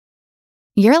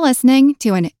You're listening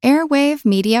to an Airwave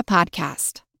Media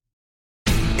Podcast.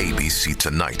 ABC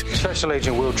Tonight. Special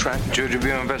Agent Will Trent, Judge of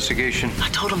your investigation. I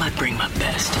told him I'd bring my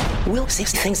best. Will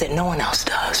sees things that no one else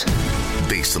does.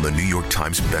 Based on the New York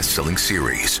Times best-selling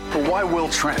series. But why Will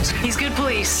Trent? He's good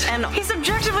police, and he's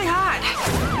objectively hot.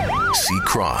 See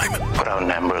crime. Put out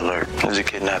an Amber Alert. There's a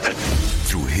kidnapping.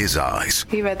 Through his eyes.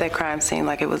 He read that crime scene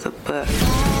like it was a book.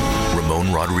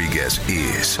 Ramon Rodriguez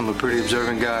is... I'm a pretty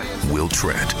observant guy. Will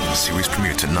Trent. Series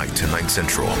premiere tonight, 9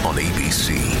 Central on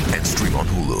ABC and stream on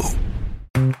Hulu.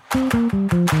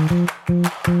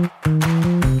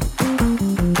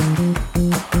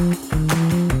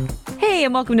 Hey,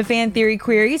 and welcome to Fan Theory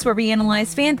Queries, where we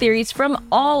analyze fan theories from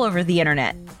all over the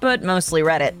internet, but mostly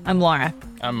Reddit. I'm Laura.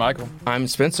 I'm Michael. I'm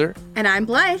Spencer. And I'm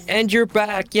Blythe. And you're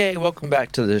back. Yay, welcome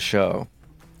back to the show.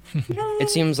 It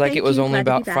seems like it was only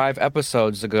about 5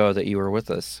 episodes ago that you were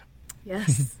with us.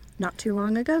 Yes, not too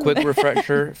long ago. Quick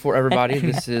refresher for everybody.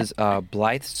 This is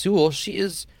Blythe Sewell. She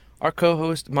is our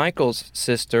co-host Michael's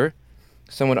sister.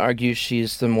 Some would argue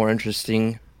she's the more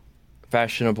interesting,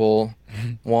 fashionable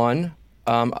one.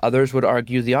 Others would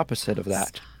argue the opposite of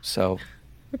that. So,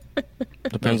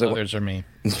 depends. Others are me.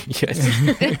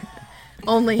 Yes.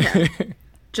 Only him.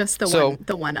 Just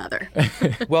the one other.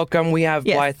 Welcome. We have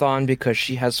Blythe on because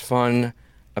she has fun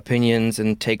opinions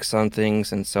and takes on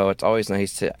things, and so it's always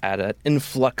nice to add an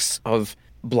influx of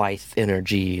Blythe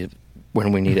energy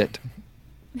when we need it.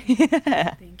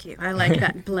 Thank you. I like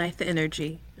that Blythe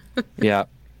energy. Yeah.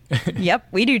 Yep,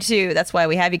 we do too. That's why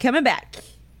we have you coming back.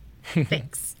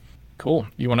 Thanks. Cool.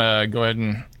 You want to go ahead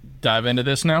and dive into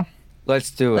this now?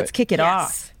 Let's do it. Let's kick it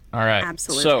off. All right.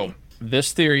 Absolutely. So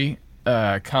this theory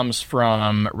comes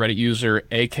from Reddit user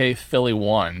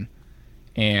AKPhilly1,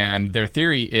 and their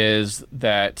theory is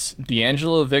that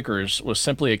D'Angelo Vickers was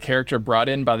simply a character brought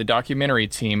in by the documentary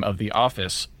team of The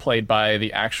Office, played by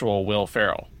the actual Will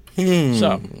Ferrell.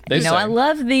 So they say, I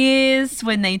love these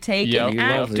when they take an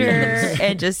love actor these.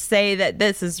 and just say that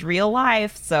this is real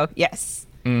life. So, yes.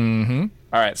 Mm-hmm.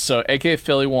 All right, so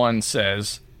AKPhilly1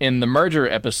 says, in the merger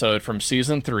episode from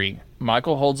season 3,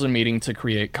 Michael holds a meeting to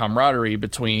create camaraderie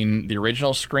between the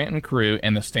original Scranton crew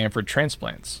and the Stanford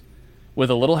transplants.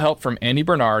 With a little help from Andy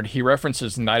Bernard, he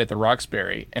references Night at the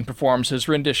Roxbury and performs his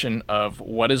rendition of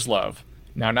What is Love.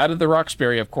 Now, Night at the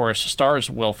Roxbury, of course, stars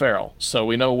Will Ferrell, so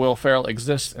we know Will Ferrell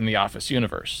exists in the Office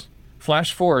universe.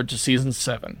 Flash forward to season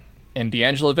 7, and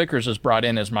D'Angelo Vickers is brought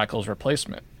in as Michael's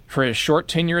replacement. For his short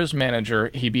tenure as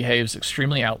manager, he behaves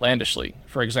extremely outlandishly.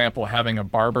 For example, having a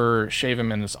barber shave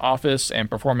him in his office and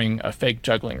performing a fake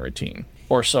juggling routine.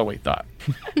 Or so we thought.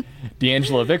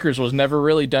 D'Angelo Vickers was never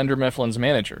really Dunder Mifflin's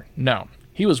manager. No,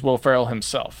 he was Will Ferrell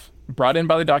himself, brought in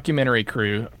by the documentary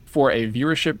crew for a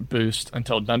viewership boost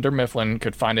until Dunder Mifflin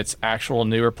could find its actual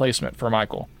new replacement for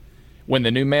Michael. When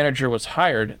the new manager was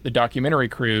hired, the documentary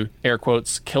crew, air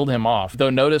quotes, killed him off, though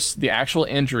notice the actual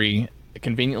injury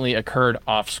conveniently occurred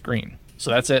off screen. So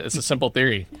that's it. It's a simple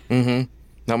theory. Mm-hmm.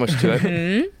 Not much to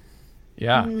it.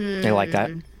 Yeah. I like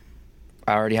that.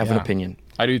 I already have an opinion.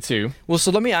 I do too. Well, so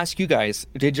let me ask you guys,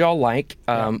 did y'all like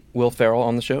Will Ferrell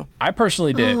on the show? I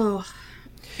personally did. Oh.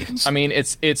 I mean,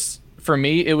 it's for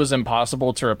me, it was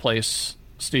impossible to replace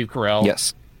Steve Carell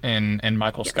Yes. and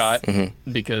Michael Scott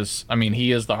because, I mean,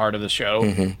 he is the heart of the show.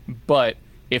 Mm-hmm. But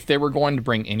if they were going to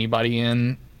bring anybody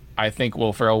in, I think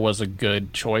Will Ferrell was a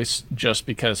good choice just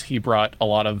because he brought a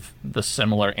lot of the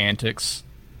similar antics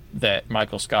that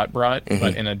Michael Scott brought,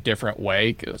 but in a different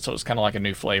way. So it's kind of like a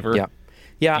new flavor. Yeah.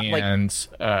 Yeah. And,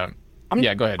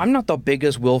 yeah, go ahead. I'm not the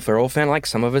biggest Will Ferrell fan. I like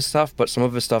some of his stuff, but some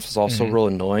of his stuff is also real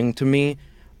annoying to me.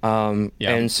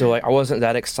 And so I wasn't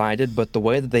that excited, but the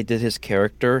way that they did his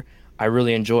character, I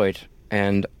really enjoyed.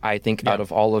 And I think out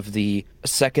of all of the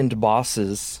second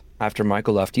bosses after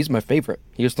Michael left, he's my favorite.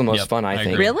 He was the most fun, I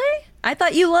think. agree. Really? I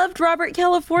thought you loved Robert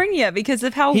California because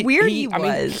of how weird he was. I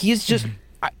mean, he's just...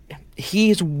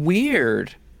 he's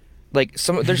weird. Like,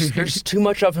 there's too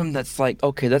much of him that's like,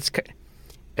 okay, that's...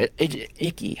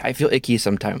 icky. I feel icky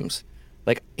sometimes.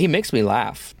 Like, he makes me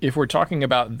laugh. If we're talking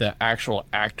about the actual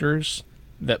actors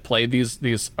that play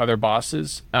these other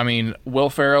bosses, I mean,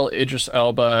 Will Ferrell, Idris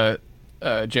Elba,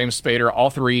 James Spader, all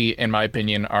three, in my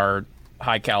opinion, are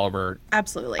high caliber.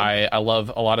 Absolutely. I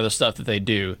love a lot of the stuff that they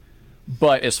do.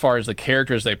 But as far as the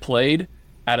characters they played,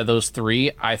 out of those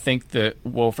three, I think that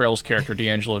Will Ferrell's character,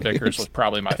 D'Angelo Vickers, was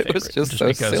probably my favorite. just so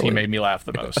because silly. he made me laugh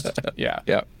the most. Yeah.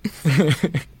 Yeah.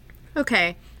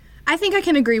 Okay. I think I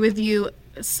can agree with you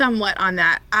somewhat on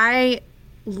that. I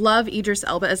love Idris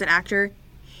Elba as an actor.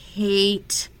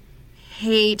 Hate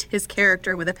his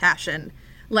character with a passion.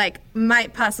 Like,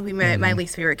 might possibly my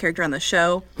least favorite character on the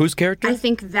show. Whose character? I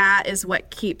think that is what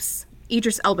keeps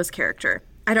Idris Elba's character.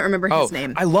 I don't remember his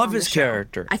name. I love on his the show.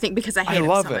 character. I think because I hate him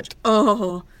love so much. it.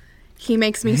 Oh, he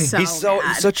makes me so He's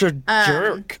mad. such a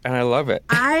jerk, and I love it.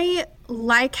 I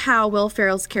like how Will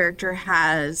Ferrell's character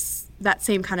has that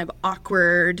same kind of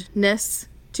awkwardness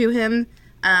to him.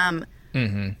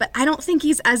 But I don't think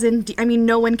he's as I mean,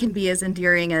 no one can be as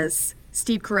endearing as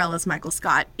Steve Carell as Michael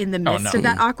Scott in the midst of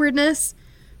that awkwardness.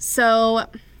 So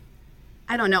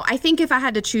I don't know. I think if I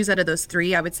had to choose out of those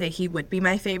three, I would say he would be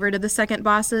my favorite of the second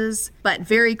bosses, but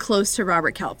very close to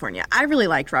Robert California. I really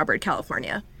liked Robert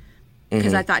California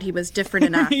because I thought he was different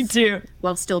enough. Me too.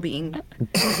 While still being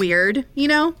weird, you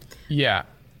know? Yeah.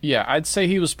 Yeah, I'd say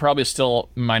he was probably still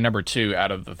my number 2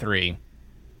 out of the 3.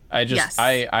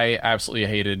 I absolutely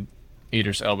hated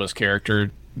Idris Elba's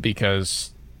character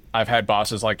because I've had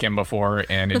bosses like him before,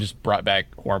 and it just brought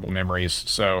back horrible memories.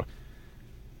 So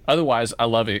otherwise, I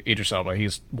love Idris Elba.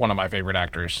 He's one of my favorite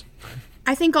actors.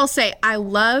 I think I'll say I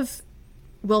love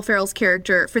Will Ferrell's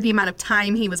character for the amount of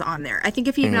time he was on there. I think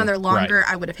if he'd been on there longer,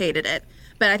 I would have hated it.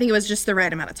 But I think it was just the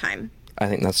right amount of time. I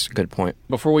think that's a good point.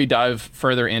 Before we dive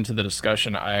further into the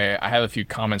discussion, I have a few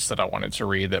comments that I wanted to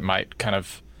read that might kind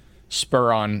of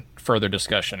spur on further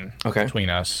discussion between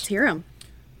us. Let's hear him.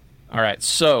 All right,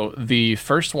 so the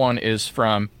first one is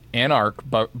from Anarch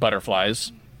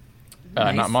Butterflies.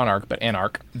 Nice. Not Monarch, but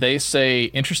Anarch. They say,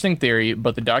 interesting theory,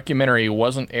 but the documentary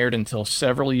wasn't aired until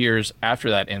several years after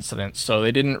that incident, so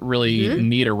they didn't really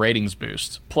need a ratings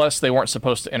boost. Plus, they weren't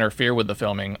supposed to interfere with the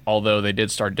filming, although they did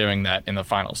start doing that in the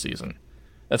final season.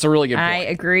 That's a really good point. I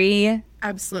agree.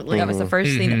 Absolutely. That was the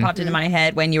first thing that popped into my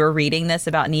head when you were reading this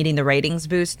about needing the ratings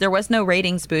boost. There was no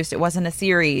ratings boost. It wasn't a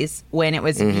series when it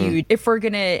was viewed. If we're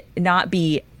going to not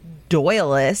be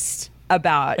Doyleist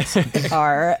about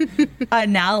our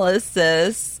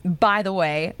analysis, by the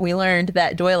way, we learned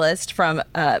that Doyleist from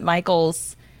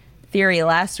Michael's theory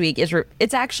last week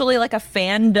it's actually like a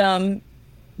fandom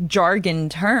jargon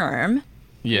term.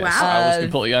 Yes, Wow. I was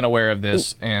completely unaware of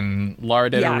this, and Laura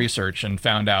did her research and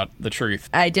found out the truth.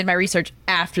 I did my research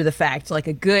after the fact, like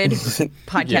a good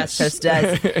podcast host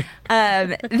does.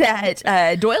 That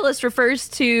Doyleist refers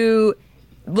to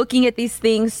looking at these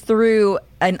things through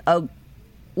a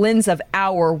lens of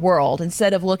our world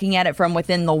instead of looking at it from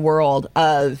within the world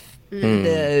of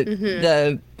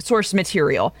the source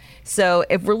material. So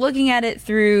if we're looking at it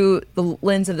through the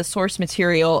lens of the source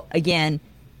material, again,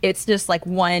 it's just like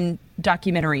one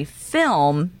documentary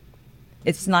film.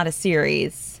 It's not a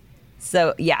series.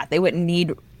 So yeah, they wouldn't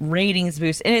need ratings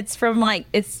boost. And it's for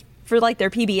their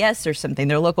PBS or something,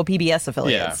 their local PBS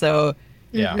affiliate. Yeah. So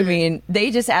Yeah. I mean,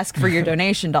 they just ask for your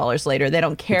donation dollars later. They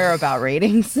don't care about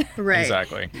ratings. Right.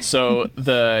 Exactly. So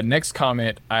the next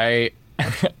comment, I'm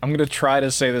going to try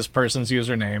to say this person's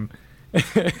username.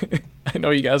 I know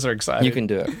you guys are excited. You can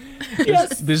do it.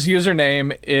 This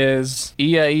username is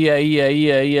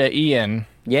Ian.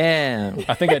 Yeah.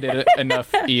 I think I did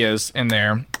enough Ias in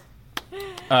there.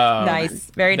 Nice.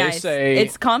 Very they nice. say-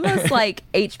 It's almost like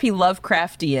H.P.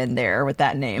 Lovecraftian there with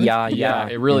that name. Yeah,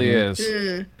 it really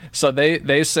is. So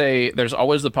they say there's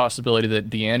always the possibility that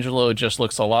D'Angelo just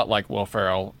looks a lot like Will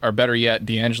Ferrell, or better yet,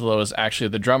 D'Angelo is actually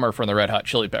the drummer from the Red Hot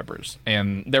Chili Peppers,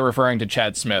 and they're referring to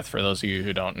Chad Smith. For those of you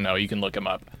who don't know, you can look him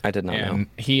up. I did not know.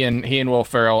 He and Will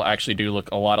Ferrell actually do look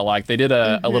a lot alike. They did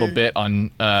a little bit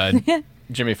on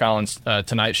Jimmy Fallon's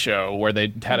Tonight Show where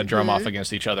they had a drum off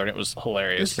against each other, and it was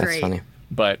hilarious. That's funny.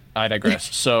 But I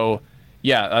digress. So,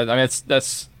 yeah, I mean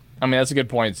that's a good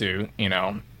point too. You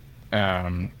know,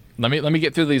 let me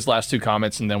get through these last two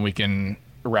comments and then we can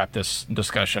wrap this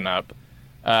discussion up.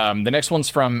 The next one's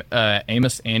from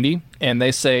Amos Andy, and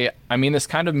they say, I mean, this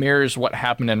kind of mirrors what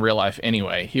happened in real life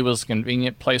anyway. He was a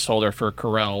convenient placeholder for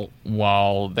Carell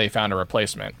while they found a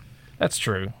replacement. That's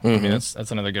true. I mean,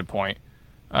 that's another good point.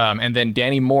 And then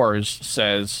Danny Moores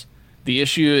says, the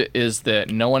issue is that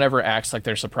no one ever acts like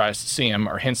they're surprised to see him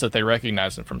or hints that they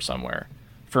recognize him from somewhere.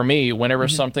 For me, whenever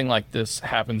something like this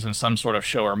happens in some sort of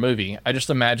show or movie, I just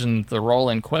imagine the role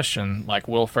in question, like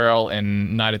Will Ferrell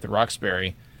in Night at the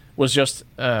Roxbury, was just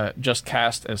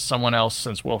cast as someone else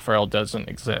since Will Ferrell doesn't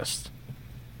exist.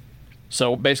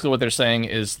 So basically what they're saying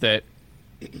is that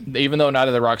even though Night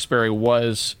at the Roxbury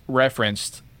was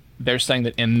referenced, they're saying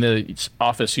that in the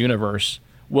Office universe,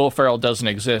 Will Ferrell doesn't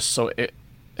exist, so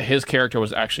his character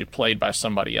was actually played by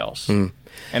somebody else.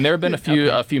 And there have been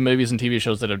a few movies and TV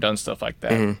shows that have done stuff like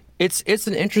that. It's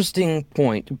an interesting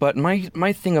point, but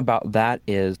my thing about that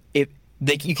is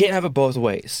you can't have it both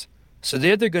ways. So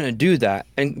they're either going to do that,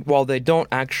 and while they don't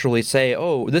actually say,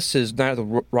 "Oh, this is Night at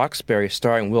the Roxbury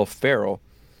starring Will Ferrell,"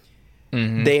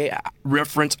 they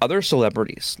reference other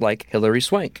celebrities like Hilary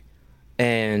Swank,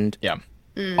 and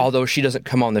although she doesn't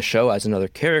come on the show as another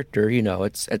character,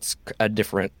 it's a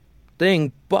different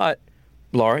thing. But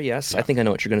Laura, yes, I think I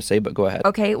know what you're going to say, but go ahead.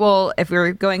 Okay, well, if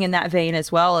we're going in that vein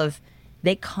as well,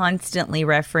 they constantly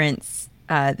reference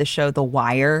the show The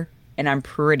Wire, and I'm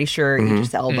pretty sure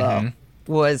Idris Elba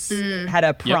had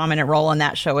a prominent role in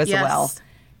that show as well.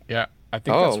 Yeah, I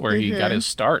think that's where he got his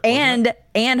start. And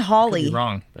Holly. Could be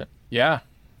wrong, but yeah,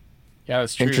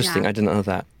 that's true. Interesting. I didn't know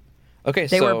that. Okay,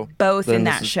 they were both in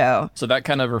that show. So that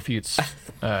kind of refutes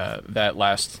that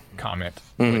last comment,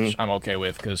 which I'm okay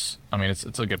with because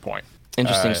it's a good point.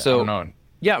 Interesting. So I don't know.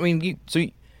 Yeah, we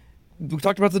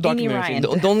talked about the documentary.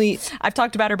 The only I've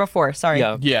talked about her before. Sorry.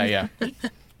 Yeah.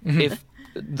 If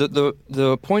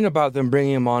the point about them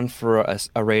bringing him on for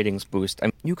a ratings boost,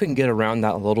 you can get around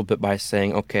that a little bit by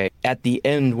saying, okay, at the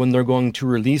end when they're going to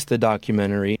release the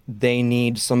documentary, they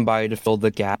need somebody to fill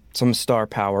the gap, some star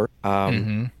power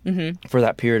for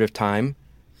that period of time.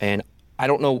 And I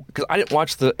don't know, because I didn't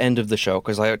watch the end of the show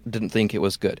because I didn't think it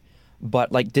was good.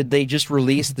 But did they just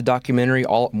release the documentary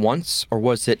all at once, or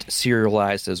was it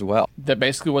serialized as well? That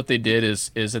basically what they did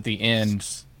is at the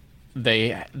end,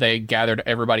 they gathered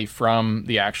everybody from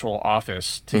the actual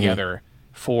office together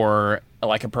for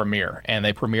like a premiere, and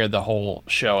they premiered the whole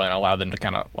show and allowed them to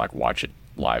kind of watch it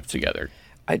live together.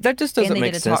 That just doesn't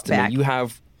make sense to me. You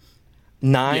have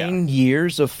 9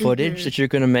 years of footage that you're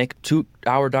going to make a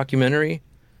 2-hour documentary.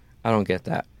 I don't get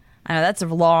that. I know that's a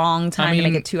long time to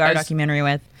make a 2-hour documentary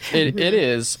with. It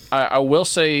is. I will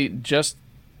say, just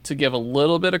to give a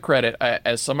little bit of credit,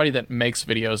 as somebody that makes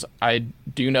videos, I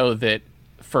do know that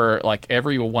for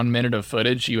every 1 minute of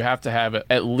footage, you have to have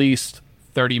at least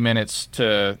 30 minutes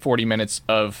to 40 minutes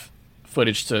of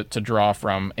footage to draw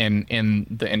from in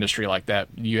the industry like that.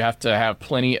 You have to have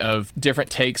plenty of different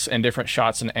takes and different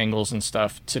shots and angles and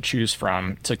stuff to choose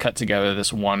from to cut together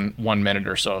this one minute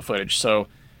or so of footage. So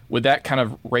with that kind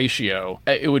of ratio,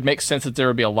 it would make sense that there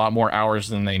would be a lot more hours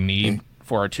than they need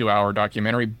for a 2-hour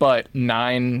documentary, but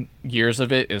 9 years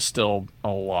of it is still a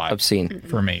lot. Obscene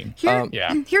for me.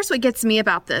 Here's what gets me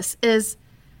about this is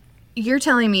you're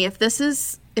telling me if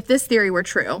this theory were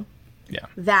true,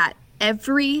 that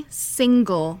every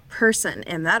single person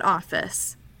in that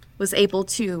office was able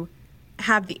to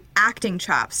have the acting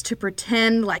chops to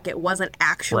pretend like it wasn't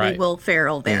actually Will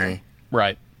Ferrell there.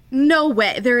 Right. No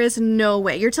way. There is no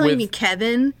way. You're telling me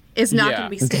Kevin is not going to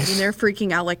be standing there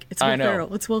freaking out like, it's Will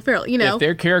Ferrell. It's Will Ferrell. If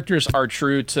their characters are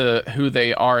true to who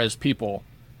they are as people,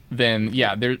 then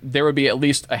there would be at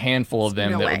least a handful of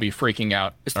them that would be freaking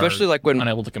out, especially when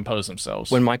unable to compose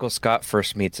themselves. When Michael Scott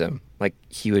first meets him,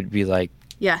 he would be like,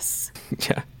 yes,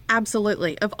 yeah,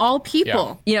 absolutely. Of all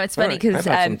people, it's funny because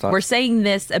we're saying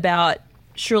this about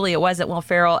surely it wasn't Will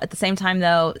Ferrell. At the same time,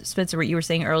 though, Spencer, what you were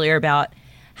saying earlier about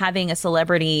having a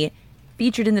celebrity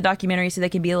featured in the documentary so they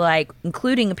can be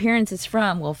including appearances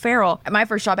from Will Ferrell. My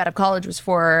first job out of college was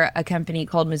for a company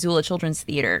called Missoula Children's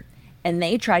Theater, and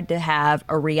they tried to have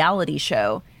a reality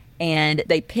show, and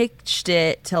they pitched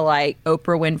it to Oprah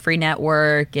Winfrey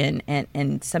Network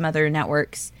and some other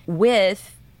networks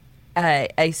with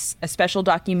a special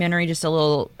documentary, just a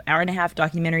little 1.5-hour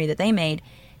documentary that they made,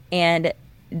 and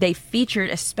they featured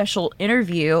a special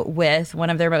interview with one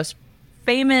of their most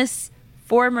famous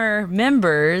former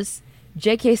members,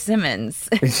 J.K. Simmons,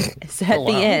 at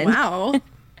the end. Wow.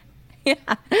 Yeah.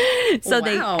 So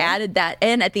they added that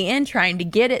in at the end, trying to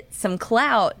get it some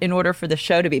clout in order for the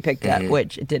show to be picked up,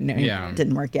 which it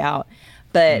didn't work out.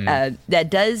 But it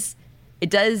does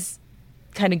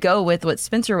kind of go with what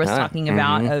Spencer was talking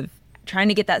about of trying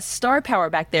to get that star power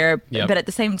back there. Yep. But at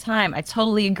the same time, I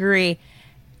totally agree.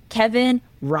 Kevin,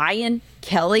 Ryan,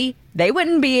 Kelly, they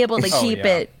wouldn't be able to keep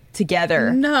it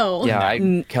together. No.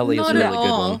 Yeah, Kelly is a really good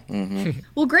one. Mm-hmm.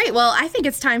 Well, great. Well, I think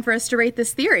it's time for us to rate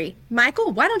this theory.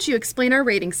 Michael, why don't you explain our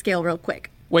rating scale real quick?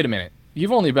 Wait a minute.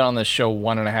 You've only been on this show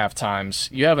 1.5 times.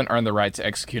 You haven't earned the right to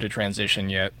execute a transition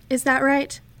yet. Is that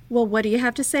right? Well, what do you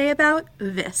have to say about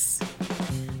this?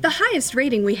 The highest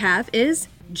rating we have is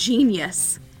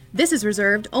genius. This is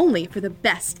reserved only for the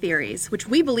best theories, which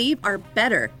we believe are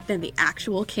better than the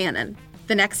actual canon.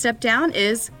 The next step down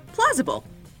is plausible.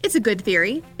 It's a good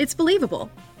theory. It's believable.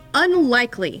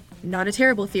 Unlikely. Not a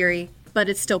terrible theory, but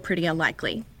it's still pretty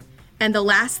unlikely. And the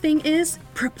last thing is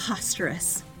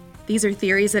preposterous. These are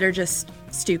theories that are just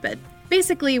stupid.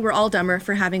 Basically, we're all dumber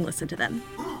for having listened to them.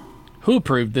 Who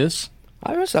approved this?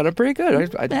 I was sounded pretty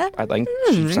good. I think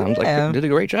she sounds like she did a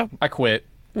great job. I quit.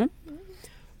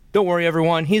 Don't worry,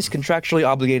 everyone. He's contractually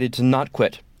obligated to not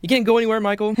quit. You can't go anywhere,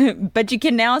 Michael. But you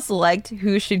can now select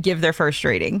who should give their first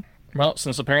rating. Well,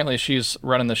 since apparently she's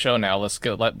running the show now,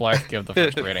 let Black give the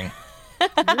first rating.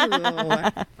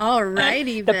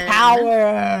 Alrighty then.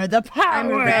 The power. I'm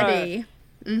ready.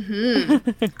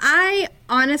 I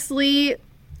honestly,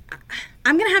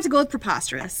 I'm going to have to go with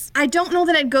preposterous. I don't know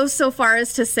that I'd go so far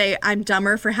as to say I'm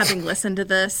dumber for having listened to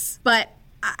this, but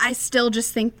I still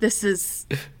just think this is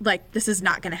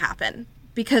not going to happen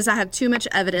because I have too much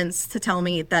evidence to tell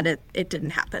me that it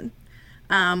didn't happen.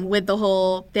 With the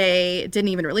whole, they didn't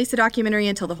even release the documentary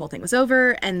until the whole thing was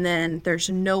over, and then there's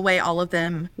no way all of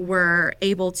them were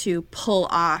able to pull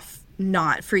off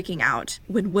not freaking out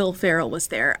when Will Ferrell was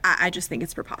there. I just think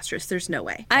it's preposterous. There's no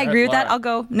way. I agree with that. I'll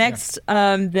go next.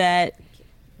 That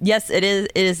yes, it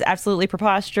is absolutely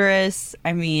preposterous.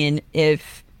 I mean,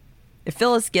 if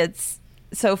Phyllis gets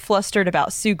so flustered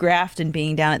about Sue Grafton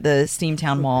being down at the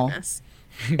Steamtown Mall. Goodness.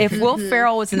 If Will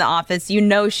Ferrell was in the office,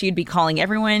 she'd be calling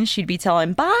everyone. She'd be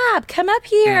telling Bob, come up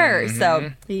here.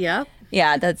 So, yep.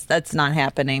 Yeah, that's not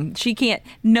happening. She can't.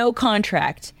 No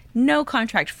contract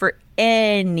for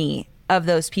any of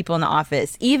those people in the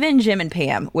office. Even Jim and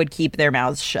Pam would keep their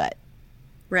mouths shut.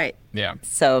 Right. Yeah.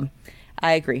 So,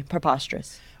 I agree.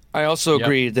 Preposterous. I also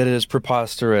agree that it is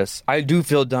preposterous. I do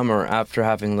feel dumber after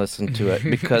having listened to it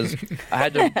because I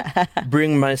had to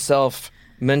bring myself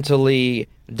mentally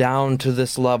down to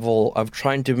this level of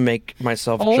trying to make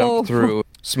myself jump through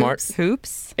smart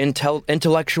hoops,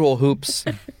 intellectual hoops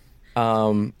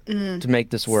to make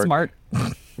this work. Smart.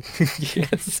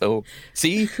 Yeah, so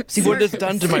see what it's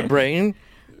done to my brain.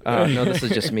 No, this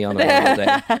is just me on a normal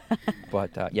day.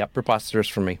 But yeah, preposterous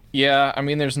for me. Yeah, I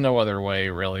mean, there's no other way,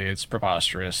 really. It's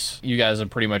preposterous. You guys have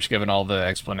pretty much given all the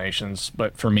explanations,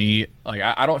 but for me, like,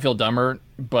 I don't feel dumber,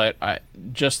 but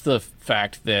just the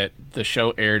fact that the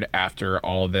show aired after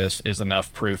all of this is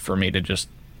enough proof for me to just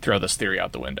throw this theory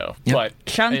out the window. Yep. But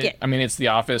chunk it. I mean, it's The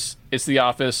Office. It's The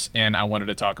Office, and I wanted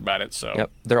to talk about it, so. Yep,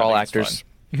 they're all actors.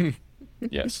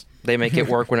 Yes. They make it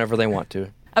work whenever they want to.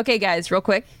 Okay, guys, real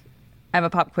quick. I have a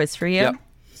pop quiz for you. Yep.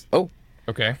 Oh.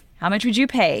 Okay. How much would you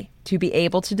pay to be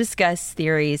able to discuss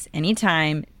theories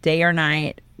anytime, day or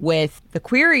night, with the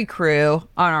Query crew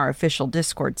on our official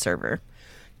Discord server?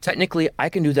 Technically, I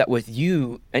can do that with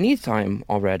you anytime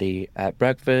already. At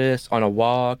breakfast, on a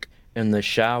walk, in the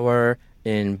shower,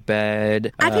 in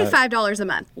bed. I pay $5 a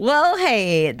month. Well,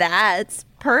 hey, that's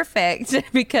perfect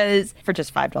because for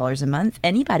just $5 a month,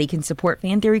 anybody can support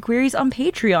Fan Theory Queries on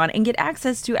Patreon and get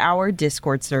access to our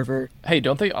Discord server. Hey,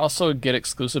 don't they also get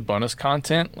exclusive bonus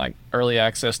content, like early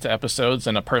access to episodes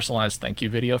and a personalized thank you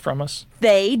video from us?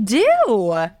 They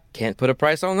do. Can't put a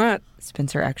price on that.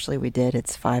 Spencer, actually, we did.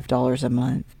 It's $5 a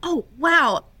month. Oh,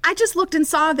 wow. I just looked and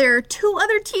saw there are 2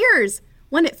 other tiers.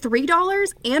 One at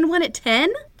 $3 and one at $10.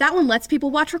 That one lets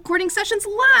people watch recording sessions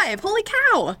live. Holy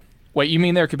cow. Wait, you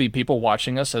mean there could be people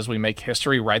watching us as we make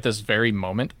history right this very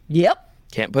moment? Yep.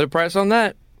 Can't put a price on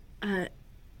that.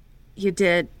 You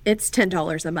did. It's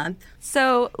 $10 a month.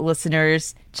 So,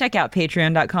 listeners, check out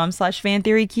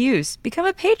patreon.com/fantheoryqs. Become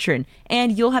a patron,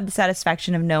 and you'll have the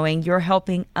satisfaction of knowing you're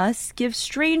helping us give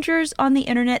strangers on the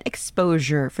internet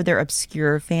exposure for their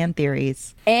obscure fan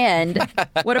theories. And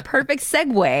what a perfect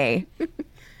segue.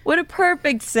 What a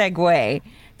perfect segue.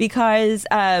 Because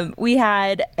we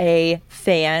had a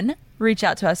fan reach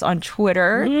out to us on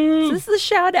Twitter. So this is a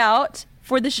shout out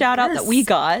for the shout out that we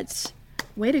got.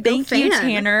 Way to go, Thank fan. you,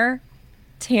 Tanner.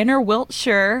 Tanner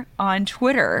Wiltshire on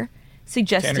Twitter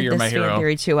suggested Tanner, you're my this fan hero.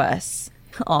 theory to us.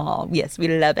 Oh, yes, we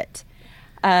love it.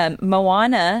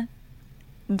 Moana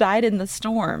died in the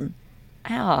storm.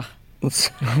 Ah.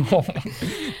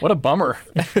 What a bummer.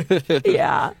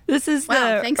 Yeah. This is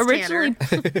Wow, the thanks, originally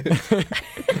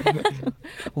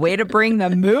way to bring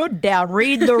the mood down.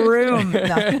 Read the room.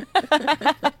 No.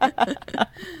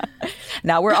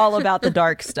 Now we're all about the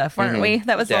dark stuff, aren't we?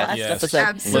 That was the last episode.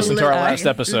 Absolutely. Listen to our last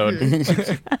episode.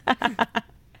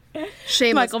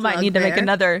 Shameless Michael might plug need to make there.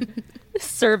 another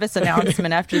service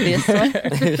announcement after this one.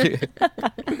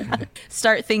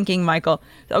 Start thinking, Michael.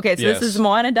 Okay, so Yes. this is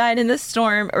Moana Died in the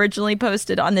Storm, originally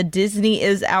posted on the Disney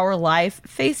Is Our Life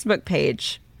Facebook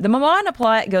page. The Moana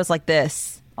plot goes like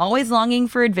this. Always longing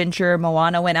for adventure,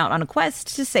 Moana went out on a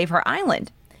quest to save her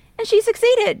island. And she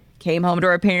succeeded. Came home to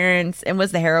her parents and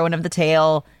was the heroine of the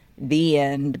tale. The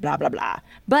end, blah, blah, blah.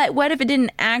 But what if it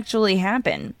didn't actually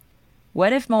happen?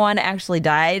 What if Moana actually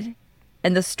died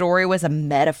and the story was a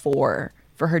metaphor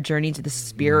for her journey to the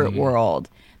spirit world?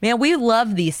 Man, we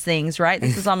love these things, right?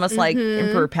 This is almost like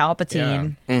Emperor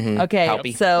Palpatine. Yeah. Okay,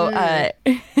 Palpy. so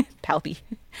Palpy.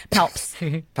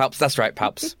 Palps. Palps, that's right,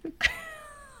 Palps.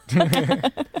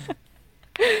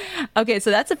 Okay,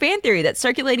 so that's a fan theory that's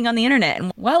circulating on the internet.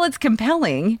 And while it's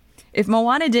compelling, if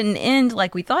Moana didn't end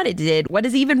like we thought it did, what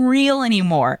is even real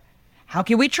anymore? How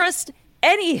can we trust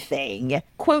anything.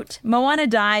 Quote, Moana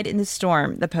died in the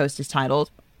storm, the post is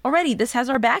titled. Already, this has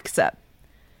our backs up.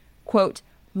 Quote,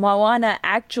 Moana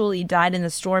actually died in the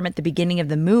storm at the beginning of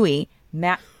the movie.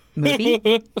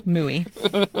 Movie?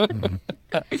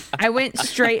 I went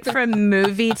straight from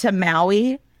movie to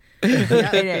Maui. And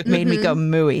it made me go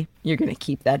mooey. You're going to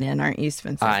keep that in, aren't you,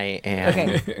 Spencer? I am.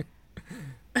 Okay.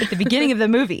 At the beginning of the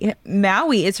movie,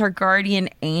 Maui is her guardian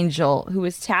angel who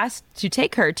was tasked to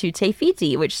take her to Te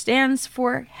Fiti, which stands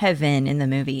for heaven in the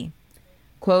movie.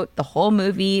 Quote, the whole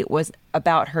movie was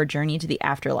about her journey to the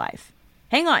afterlife.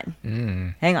 Hang on.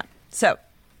 Hang on. So,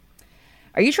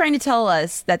 are you trying to tell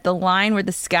us that the line where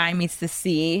the sky meets the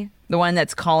sea, the one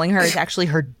that's calling her, is actually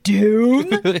her doom?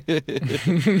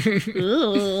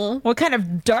 What kind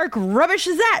of dark rubbish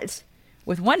is that?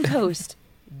 With one post,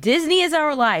 Disney is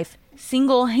Our Life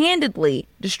single-handedly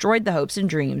destroyed the hopes and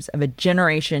dreams of a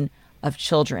generation of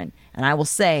children. And I will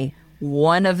say,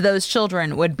 one of those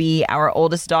children would be our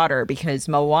oldest daughter because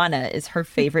Moana is her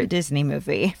favorite Disney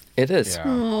movie. It is.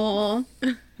 Aww.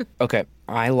 Okay,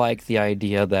 I like the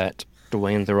idea that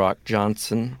Dwayne "The Rock"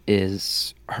 Johnson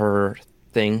is her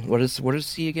thing. What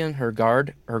is he again? Her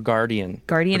guardian.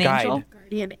 Guardian her angel?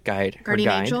 Guide.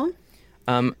 Guardian angel?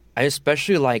 I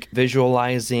especially like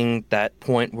visualizing that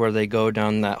point where they go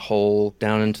down that hole,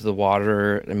 down into the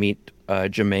water, and meet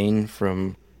Jermaine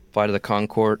from Flight of the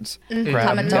Conchords.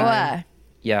 Tamatoa.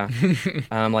 Yeah.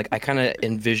 Like, I kind of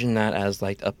envision that as,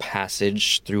 like, a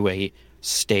passage through a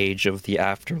stage of the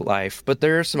afterlife. But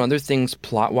there are some other things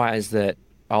plot-wise that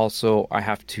also I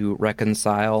have to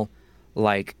reconcile.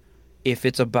 Like, if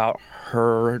it's about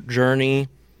her journey,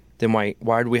 then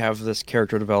why do we have this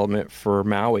character development for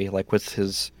Maui? Like, with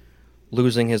his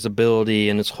losing his ability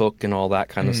and his hook and all that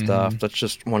kind of stuff. That's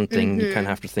just one thing you kind of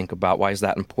have to think about. Why is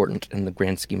that important in the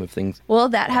grand scheme of things? Well,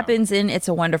 that happens in It's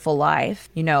a Wonderful Life.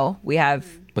 You know, we have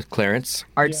With Clarence?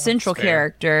 our central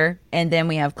character, and then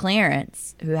we have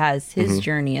Clarence, who has his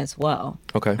journey as well.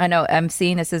 Okay. I know, I'm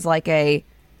seeing this as like a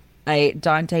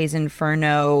Dante's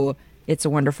Inferno, It's a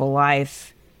Wonderful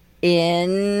Life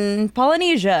in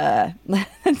Polynesia.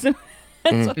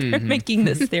 That's what they're making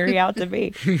this theory out to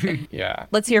be. Yeah.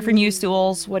 Let's hear from you,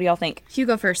 Stools. What do y'all think? You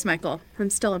go first, Michael. I'm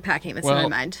still unpacking this in my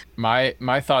mind.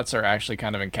 My thoughts are actually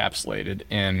kind of encapsulated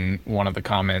in one of the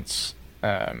comments,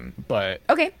 but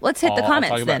Okay, let's hit the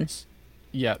comments then.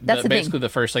 Yeah, That's the basically thing. the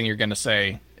first thing you're going to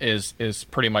say is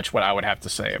pretty much what I would have to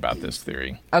say about this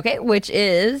theory. Okay, which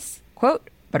is, quote,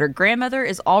 but her grandmother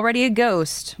is already a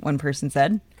ghost, one person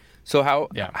said. So how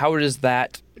is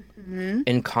that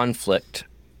in conflict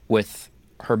with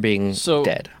her being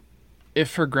dead?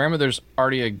 If her grandmother's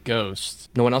already a ghost,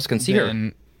 no one else can see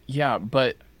her. Yeah,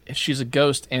 but if she's a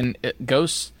ghost, and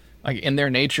ghosts, like in their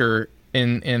nature,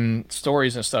 in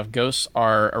stories and stuff, ghosts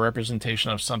are a representation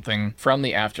of something from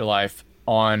the afterlife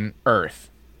on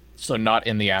Earth, so not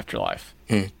in the afterlife.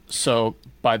 So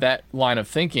by that line of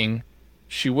thinking,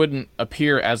 she wouldn't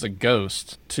appear as a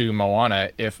ghost to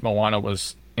Moana if Moana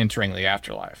was entering the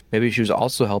afterlife. Maybe she was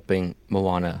also helping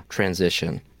Moana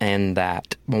transition, and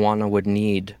that Moana would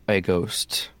need a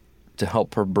ghost to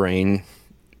help her brain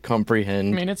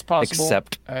comprehend, I mean, it's possible.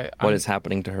 accept what is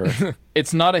happening to her.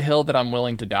 It's not a hill that I'm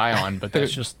willing to die on, but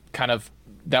that's just kind of,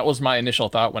 that was my initial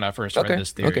thought when I first read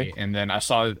this theory. Okay. And then I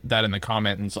saw that in the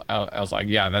comment, and so I was like,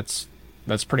 yeah, that's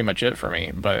pretty much it for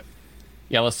me. But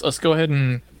yeah, let's go ahead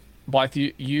and, Blythe,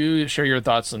 you share your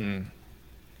thoughts, and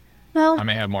Well, I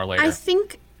may have more later.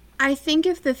 I think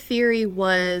if the theory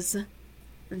was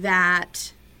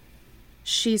that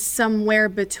she's somewhere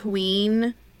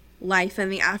between life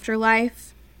and the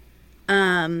afterlife,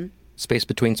 Space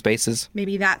between spaces.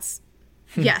 maybe that's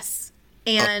yes.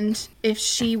 And if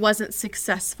she wasn't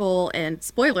successful in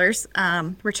spoilers,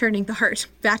 returning the heart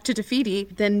back to Te Fiti,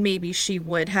 then maybe she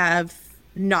would have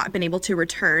not been able to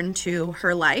return to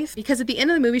her life. Because at the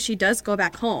end of the movie, she does go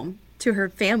back home to her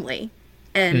family,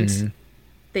 and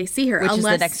they see her. Which is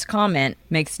the next comment.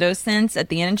 Makes no sense. At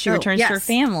the end, she returns to her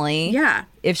family. Yeah.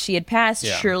 If she had passed,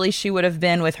 surely she would have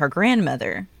been with her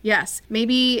grandmother. Yes.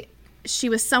 Maybe she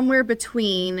was somewhere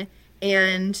between,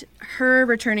 and her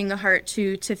returning the heart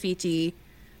to Te Fiti,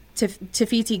 Te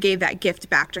Fiti gave that gift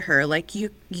back to her. Like,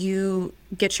 you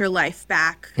get your life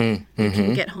back. You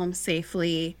can get home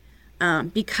safely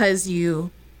because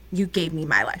you gave me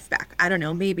my life back. I don't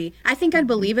know. Maybe. I think I'd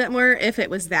believe it more if it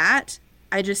was that.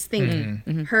 I just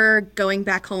think her going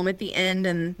back home at the end,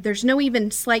 and there's no even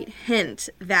slight hint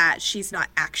that she's not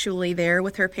actually there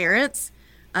with her parents.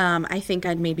 I think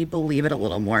I'd maybe believe it a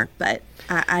little more, but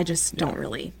I just don't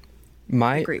really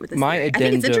agree with this theory. I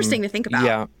think it's interesting to think about.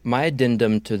 Yeah, my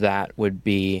addendum to that would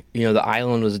be, the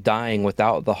island was dying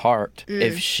without the heart.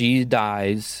 If she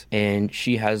dies and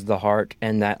she has the heart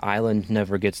and that island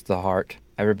never gets the heart,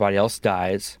 everybody else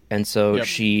dies. And so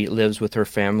she lives with her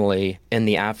family in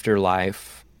the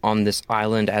afterlife on this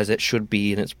island as it should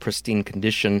be in its pristine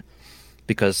condition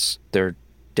because they're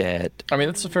dead. I mean,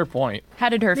 that's a fair point. How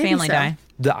did her family die?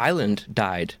 The island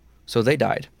died. So they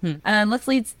died.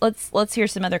 Let's hear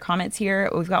some other comments here.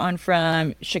 We've got one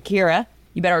from Shakira.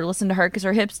 You better listen to her because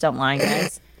her hips don't lie,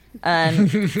 guys.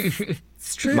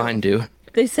 It's true. Mine do.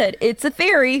 They said it's a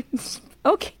theory.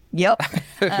 Okay. Yep.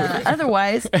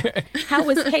 Otherwise, how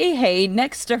was Hey Hey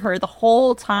next to her the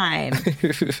whole time?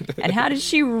 And how did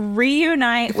she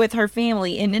reunite with her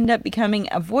family and end up becoming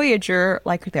a Voyager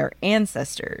like their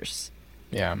ancestors?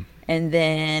 Yeah. And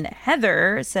then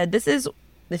Heather said, This is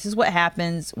what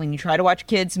happens when you try to watch a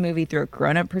kid's movie through a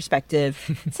grown-up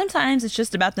perspective. Sometimes it's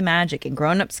just about the magic, and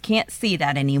grown-ups can't see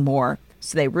that anymore.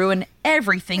 So they ruin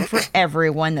everything for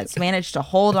everyone that's managed to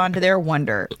hold on to their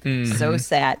wonder. So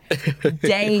sad.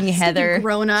 Dang, Heather.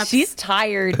 Grown-ups. She's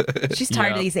tired. She's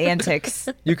tired of these antics.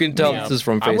 You can tell this is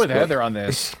from Facebook. I'm with Heather on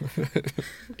this.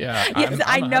 Yeah. Yes,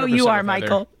 I know you are,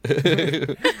 Michael.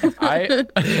 I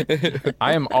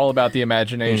am all about the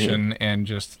imagination and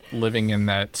just living in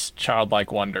that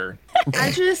childlike wonder.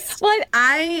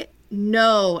 I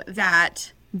know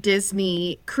that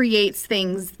Disney creates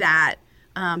things that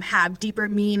have deeper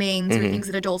meanings or things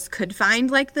that adults could find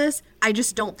like this. I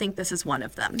just don't think this is one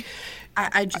of them.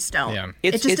 I just don't. Yeah.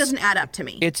 It just doesn't add up to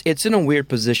me. It's in a weird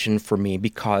position for me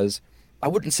because I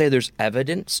wouldn't say there's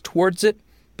evidence towards it,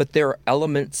 but there are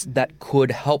elements that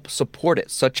could help support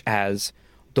it, such as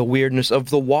the weirdness of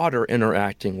the water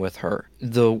interacting with her,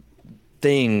 the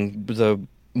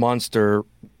monster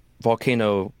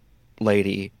volcano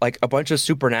lady. Like, a bunch of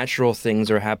supernatural things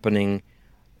are happening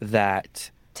that...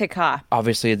 Tikka.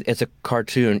 Obviously, it's a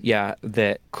cartoon,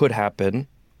 that could happen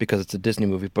because it's a Disney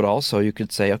movie, but also you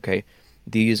could say, okay,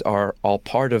 these are all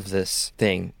part of this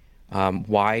thing.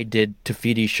 Why did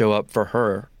Tafiti show up for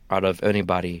her out of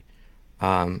anybody?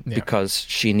 Because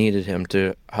she needed him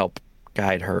to help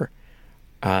guide her.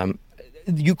 I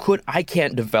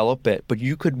can't develop it, but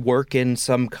you could work in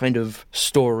some kind of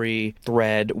story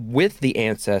thread with the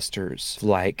ancestors.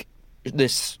 Like,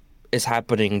 this is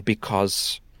happening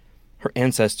because her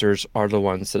ancestors are the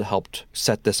ones that helped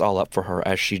set this all up for her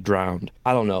as she drowned.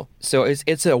 I don't know. So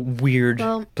it's a weird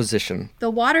position. The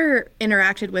water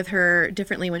interacted with her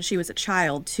differently when she was a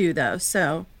child too, though.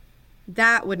 So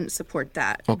that wouldn't support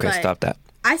that. Okay, but stop that.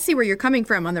 I see where you're coming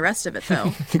from on the rest of it,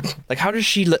 though. Like, how does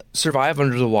she survive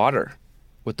under the water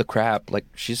with the crab? Like,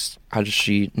 how does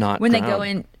she not when drown? They go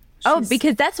in?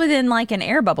 Because that's within like an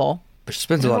air bubble. But she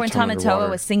spends a lot of time underwater. When Tamatoa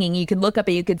was singing, you could look up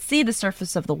and you could see the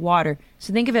surface of the water.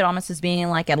 So think of it almost as being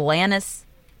like Atlantis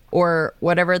or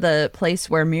whatever the place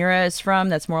where Mira is from.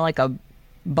 That's more like a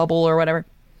bubble or whatever.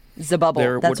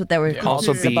 Zabubble. That's what they were called.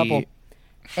 Also be Zabubble.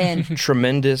 And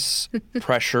tremendous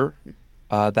pressure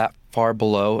that far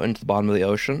below into the bottom of the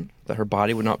ocean that her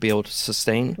body would not be able to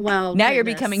sustain. Well, now you're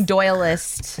becoming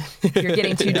Doyleist. You're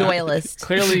getting too Doyleist.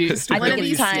 Clearly, she's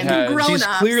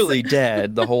clearly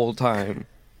dead the whole time.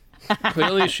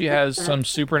 Clearly, she has some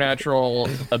supernatural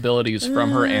abilities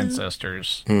from her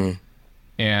ancestors.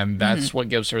 And that's what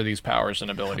gives her these powers and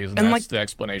abilities. And that's like, the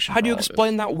explanation. How do you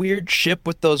explain that weird ship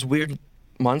with those weird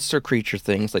monster creature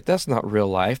things? Like, that's not real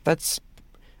life. That's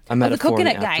a metaphor in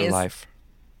the afterlife.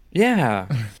 Yeah.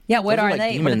 Yeah, what are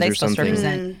they? What are they supposed to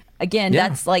represent? Again,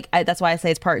 that's like that's why I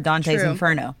say it's part Dante's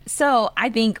Inferno. So I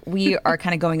think we are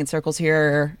kind of going in circles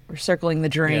here. We're circling the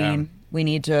drain. Yeah. We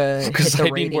need to hit the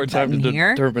rating more time button to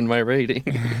here. determine my rating.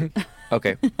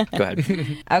 Okay, go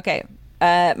ahead. Okay.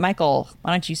 Michael,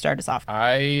 why don't you start us off?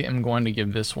 I am going to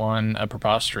give this one a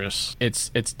preposterous. It's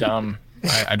dumb.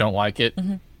 I don't like it.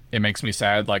 It makes me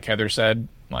sad, like Heather said.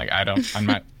 Like, I'm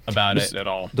not about it at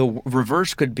all. The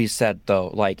reverse could be said,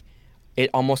 though. Like, it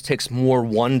almost takes more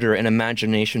wonder and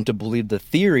imagination to believe the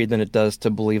theory than it does to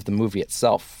believe the movie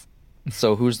itself.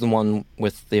 So who's the one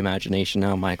with the imagination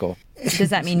now, Michael? Does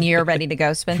that mean you're ready to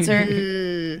go, Spencer?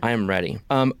 I am ready.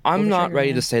 I'm not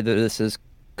ready to say that this is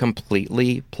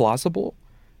completely plausible,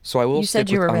 so I will stick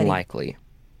with unlikely.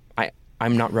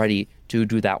 I'm not ready to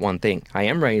do that one thing. I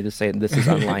am ready to say that this is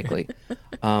unlikely.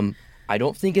 I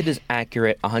don't think it is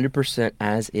accurate 100%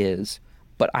 as is,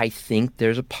 but I think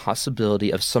there's a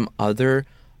possibility of some otherworldly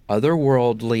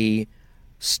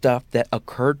stuff that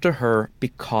occurred to her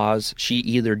because she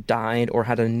either died or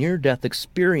had a near-death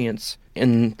experience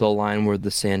in the line where the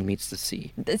sand meets the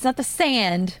sea. It's not the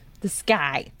sand. the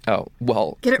sky. Oh,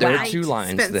 well, Get it there right, are two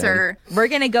lines Spencer. We're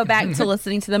going to go back to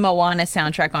listening to the Moana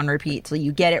soundtrack on repeat till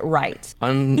you get it right.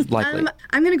 then. Unlikely.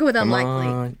 I'm going to go with Come unlikely.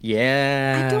 on.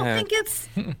 Yeah. I don't think it's.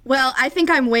 Well, I think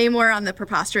I'm way more on the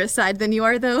preposterous side than you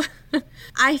are, though.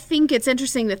 I think it's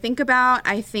interesting to think about.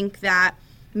 I think that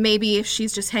maybe if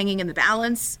she's just hanging in the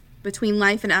balance between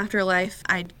life and afterlife,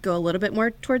 I'd go a little bit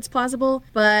more towards plausible.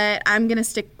 But I'm going to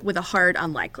stick with a hard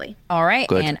unlikely. All right.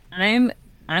 Good. And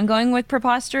I'm going with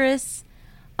preposterous.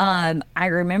 I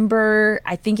remember,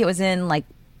 I think it was in like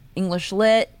English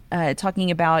Lit,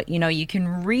 talking about, you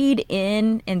can read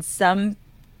in some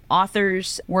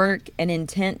author's work an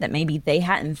intent that maybe they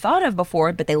hadn't thought of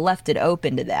before, but they left it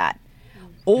open to that.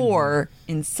 Or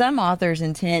in some author's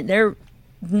intent,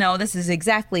 this is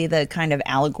exactly the kind of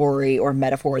allegory or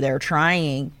metaphor they're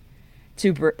trying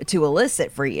to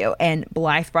elicit for you. And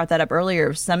Blythe brought that up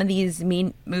earlier. Some of these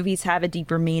movies have a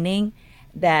deeper meaning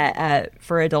that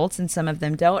for adults, and some of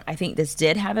them don't. I think this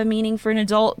did have a meaning for an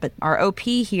adult, but our OP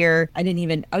here, I didn't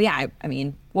even. Oh yeah, I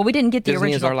mean, well, we didn't get the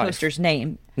Disney original poster's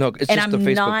name. No, it's just the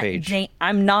Facebook page.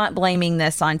 I'm not blaming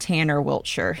this on Tanner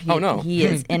Wiltshire. He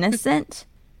is innocent.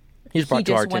 He's brought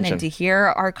to our attention. He just wanted to hear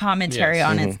our commentary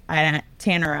on it.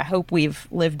 Tanner, I hope we've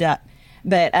lived up.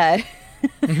 But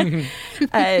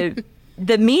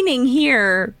the meaning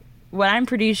here, what I'm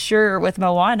pretty sure with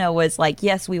Moana was like,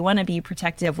 yes, we want to be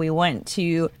protective. We want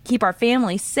to keep our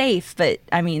family safe. But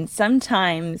I mean,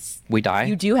 sometimes we die.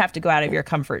 You do have to go out of your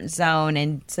comfort zone.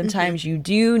 And sometimes you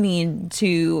do need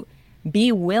to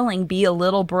be willing, be a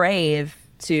little brave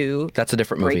to That's a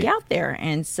different movie. break out there.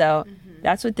 And so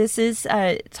that's what this is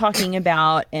talking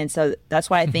about. And so that's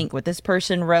why I think what this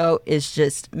person wrote is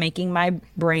just making my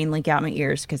brain leak out my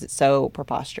ears because it's so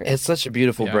preposterous. It's such a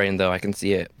beautiful brain, though. I can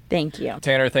see it. Thank you.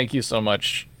 Tanner, thank you so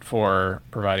much for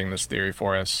providing this theory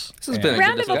for us. This has been a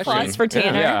Round good of discussion. applause for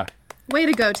Tanner. Yeah. Way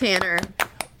to go, Tanner.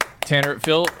 Tanner,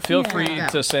 feel free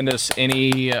to send us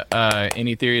any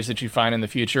theories that you find in the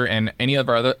future, and any of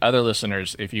our other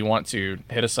listeners, if you want to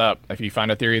hit us up. If you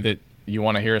find a theory that you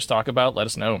want to hear us talk about, let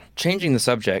us know. Changing the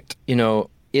subject,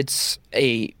 it's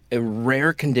a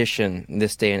rare condition in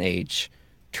this day and age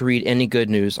to read any good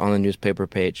news on the newspaper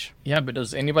page. Yeah, but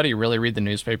does anybody really read the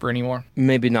newspaper anymore?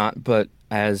 Maybe not, but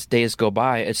as days go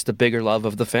by, it's the bigger love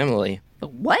of the family.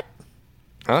 What?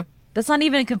 Huh? That's not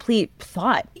even a complete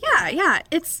thought. Yeah.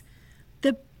 It's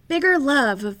the bigger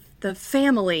love of the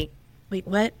family. Wait,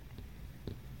 what?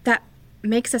 That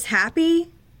makes us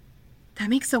happy? That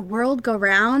makes the world go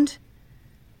round?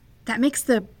 That makes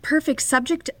the perfect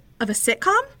subject of a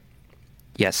sitcom?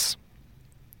 Yes.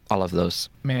 All of those.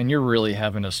 Man, you're really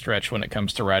having a stretch when it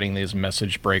comes to writing these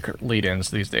message break lead-ins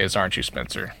these days, aren't you,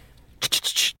 Spencer?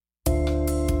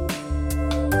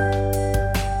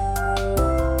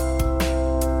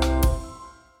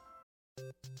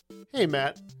 Hey,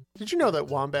 Matt. Did you know that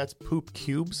wombats poop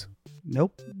cubes?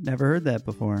 Nope, never heard that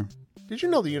before. Did you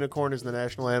know the unicorn is the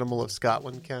national animal of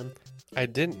Scotland, Ken? I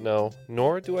didn't know,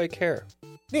 nor do I care.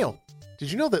 Neil,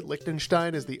 did you know that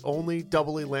Liechtenstein is the only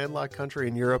doubly landlocked country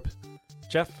in Europe?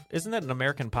 Jeff, isn't that an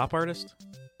American pop artist?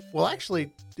 Well,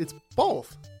 actually, it's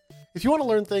both. If you want to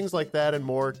learn things like that and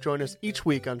more, join us each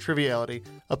week on Triviality,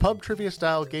 a pub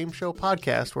trivia-style game show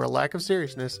podcast where a lack of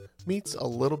seriousness meets a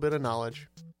little bit of knowledge.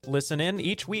 Listen in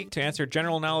each week to answer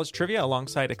general knowledge trivia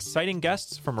alongside exciting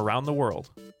guests from around the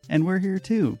world. And we're here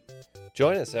too.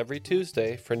 Join us every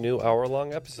Tuesday for new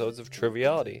hour-long episodes of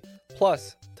Triviality,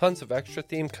 plus tons of extra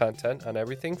themed content on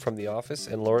everything from The Office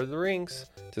and Lord of the Rings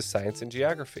to science and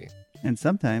geography. And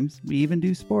sometimes we even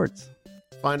do sports.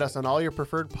 Find us on all your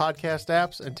preferred podcast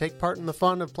apps and take part in the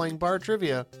fun of playing bar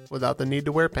trivia without the need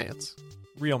to wear pants.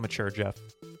 Real mature, Jeff.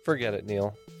 Forget it,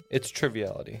 Neil. It's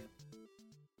Triviality.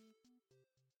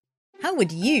 How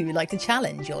would you like to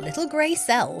challenge your little grey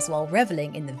cells while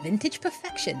reveling in the vintage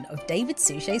perfection of David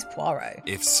Suchet's Poirot?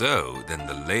 If so, then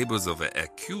the Labors of a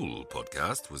Hercule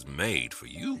podcast was made for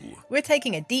you. We're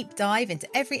taking a deep dive into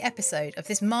every episode of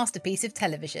this masterpiece of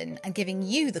television and giving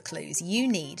you the clues you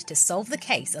need to solve the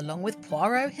case along with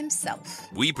Poirot himself.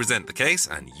 We present the case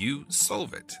and you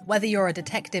solve it. Whether you're a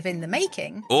detective in the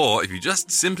making, or if you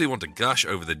just simply want to gush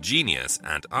over the genius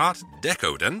and art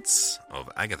decadence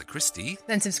of Agatha Christie,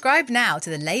 then subscribe now to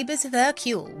the Labours of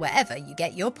Hercule wherever you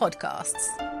get your podcasts.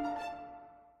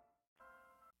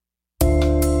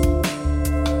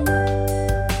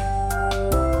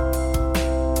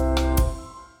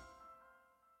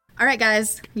 All right,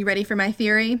 guys, you ready for my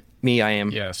theory? Me, I am.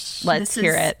 Yes. Let's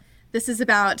hear it. This is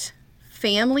about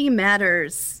Family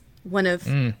Matters, one of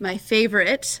my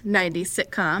favorite 90s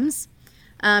sitcoms.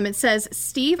 It says,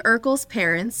 Steve Urkel's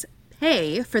parents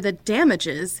pay for the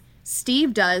damages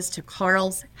Steve does to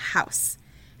Carl's house.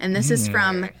 And this is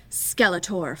from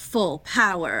Skeletor Full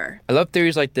Power. I love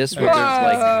theories like this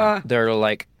where there are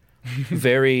like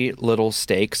very little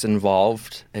stakes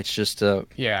involved. It's just a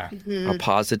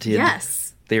posited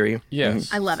theory.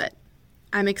 I love it.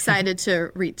 I'm excited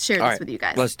to share this with you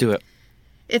guys. Let's do it.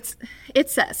 It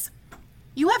says,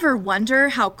 you ever wonder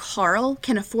how Carl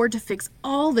can afford to fix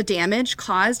all the damage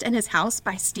caused in his house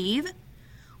by Steve?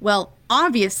 Well,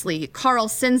 obviously, Carl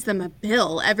sends them a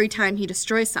bill every time he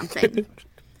destroys something.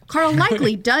 Carl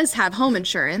likely does have home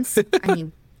insurance. I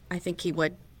mean, I think he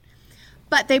would.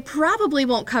 But they probably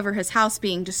won't cover his house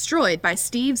being destroyed by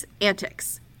Steve's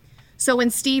antics. So when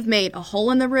Steve made a hole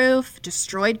in the roof,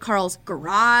 destroyed Carl's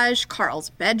garage, Carl's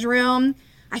bedroom,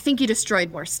 I think he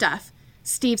destroyed more stuff.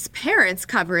 Steve's parents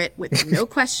cover it with no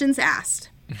questions asked.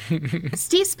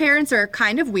 Steve's parents are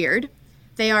kind of weird.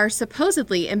 They are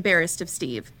supposedly embarrassed of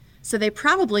Steve. So they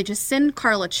probably just send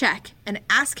Carl a check and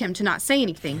ask him to not say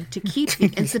anything to keep the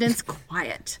incidents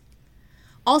quiet.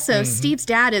 Also, Steve's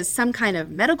dad is some kind of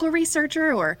medical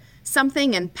researcher or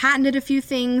something and patented a few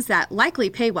things that likely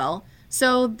pay well,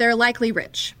 so they're likely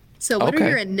rich. So what are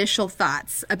your initial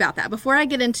thoughts about that? Before I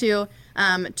get into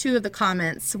two of the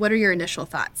comments, what are your initial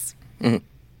thoughts?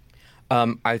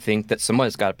 I think that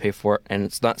somebody's got to pay for it, and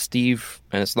it's not Steve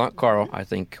and it's not Carl. I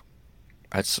think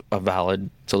that's a valid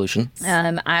solution.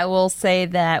 I will say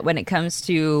that when it comes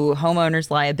to homeowners'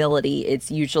 liability,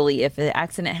 it's usually if an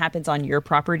accident happens on your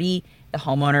property, the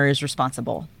homeowner is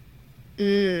responsible.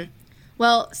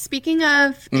 Well, speaking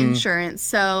of insurance,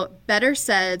 so Better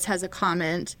Seds has a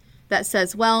comment that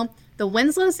says, well, the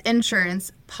Winslow's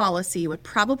insurance policy would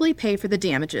probably pay for the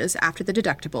damages after the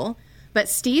deductible, but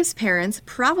Steve's parents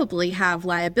probably have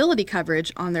liability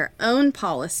coverage on their own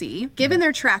policy. Given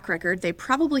their track record, they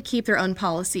probably keep their own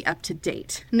policy up to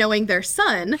date. Knowing their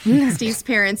son, Steve's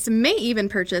parents may even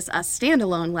purchase a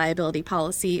standalone liability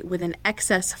policy with an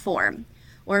excess form.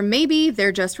 Or maybe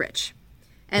they're just rich.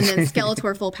 And then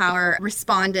Skeletor Full Power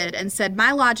responded and said,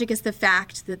 my logic is the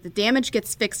fact that the damage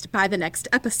gets fixed by the next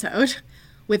episode.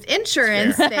 With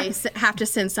insurance, they have to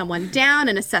send someone down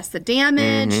and assess the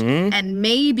damage. And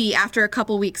maybe after a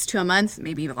couple weeks to a month,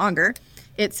 maybe even longer,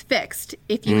 it's fixed.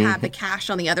 If you have the cash,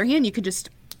 on the other hand, you could just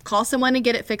call someone and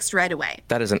get it fixed right away.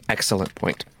 That is an excellent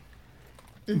point.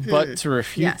 But to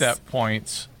refute that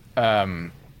point,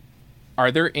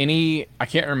 are there any, I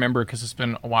can't remember because it's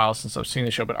been a while since I've seen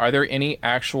the show, but are there any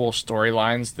actual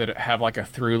storylines that have like a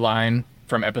through line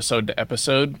from episode to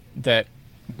episode that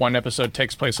one episode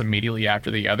takes place immediately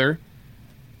after the other?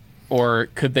 Or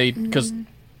could they, because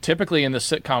typically in the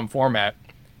sitcom format,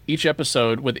 each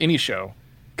episode with any show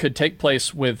could take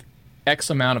place with X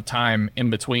amount of time in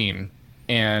between,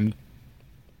 and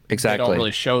they don't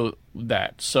really show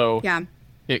that. So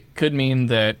it could mean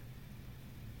that,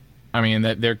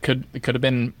 that it could have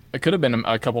been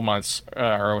a couple months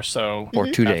or so, or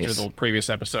 2 days after the previous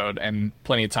episode, and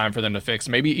plenty of time for them to fix.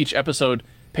 Maybe each episode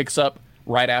picks up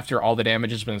right after all the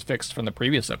damage has been fixed from the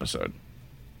previous episode.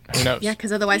 Who knows? Yeah,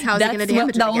 because otherwise, how is it going to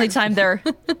damage the it only again? time they're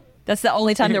that's the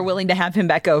only time they're willing to have him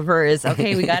back over is,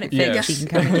 okay, we got it fixed. He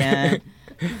can come again.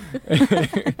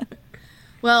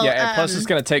 Well, and plus it's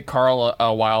going to take Carl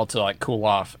a while to like cool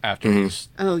off after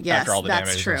after all the that's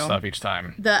damage true. and stuff each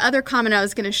time. The other comment I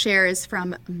was going to share is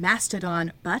from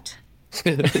Mastodon Butt.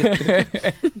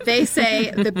 They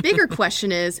say the bigger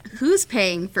question is who's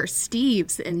paying for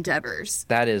Steve's endeavors?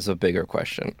 That is a bigger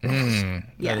question.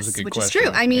 That is a good which question. is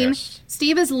true. I mean,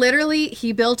 Steve is literally,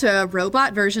 he built a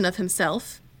robot version of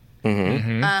himself. He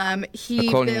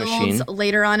builds machine.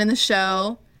 later on in the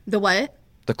show the what?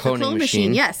 The cloning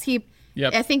machine. Yes,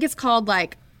 I think it's called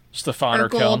like Stefan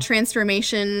Urkel Urkel.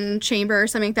 Transformation Chamber or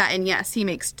something like that. And yes, he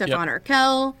makes Stefan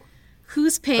Urkel.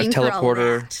 Who's paying for all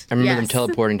that? I remember them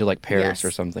teleporting to like Paris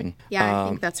or something. Yeah, I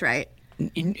think that's right.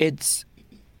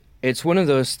 It's one of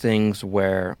those things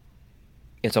where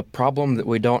it's a problem that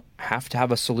we don't have to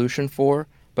have a solution for,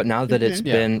 but now that it's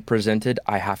been presented,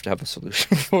 I have to have a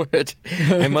solution for it.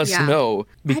 I must know,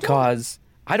 because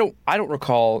I don't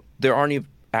recall there aren't any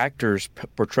actors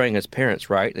portraying his parents,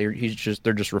 right? They're just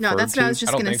referred to. No, that's what I was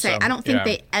just going to say. I don't think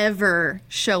they ever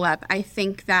show up. I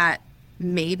think that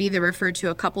maybe they're referred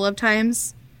to a couple of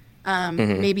times,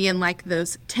 maybe in like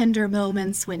those tender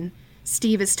moments when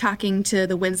Steve is talking to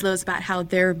the Winslows about how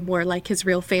they're more like his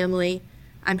real family.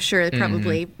 I'm sure it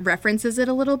probably references it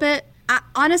a little bit.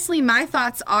 Honestly, my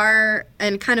thoughts are,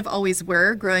 and kind of always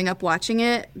were growing up watching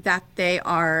it, that they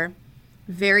are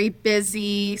very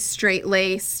busy,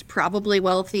 straight-laced, probably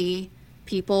wealthy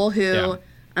people who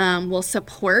will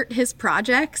support his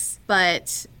projects,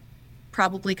 but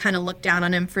probably kind of look down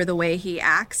on him for the way he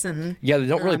acts and they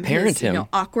don't really parent him.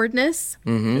 Awkwardness.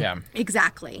 Yeah,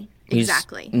 exactly. He's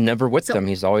exactly. never with them.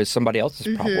 He's always somebody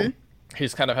else's problem.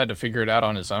 He's kind of had to figure it out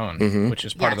on his own, which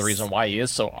is part of the reason why he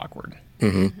is so awkward.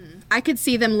 I could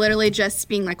see them literally just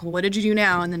being like, well, what did you do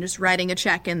now? And then just writing a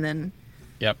check and then,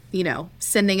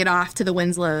 sending it off to the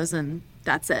Winslows, and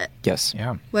that's it. Yes.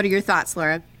 Yeah. What are your thoughts,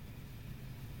 Laura?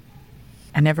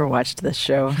 I never watched this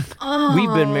show. Oh,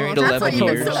 We've been married 11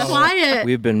 years. So quiet.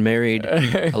 We've been married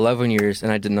 11 years,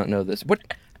 and I did not know this.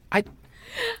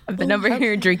 I've been over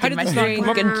here drinking my drink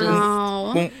and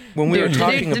just... When we were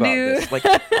talking about this, like...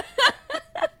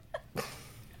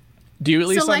 Do you at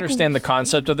least understand the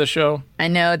concept of the show? I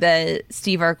know that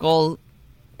Steve Urkel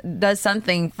does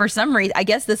something for some reason. I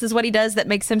guess this is what he does that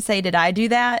makes him say, "Did I do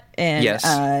that?" And yes.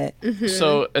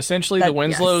 So essentially, the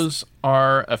Winslows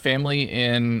are a family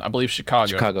in, I believe, Chicago.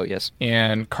 Chicago, yes.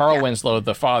 And Carl Winslow,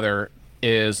 the father,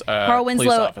 is a Carl police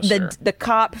Winslow, officer. the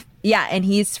cop. Yeah, and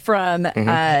he's from.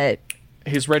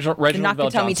 He's Reginald Bell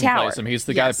Nakatomi Johnson Tower. plays him. He's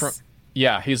the guy from.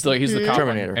 Yeah, he's the cop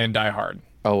Terminator. in Die Hard.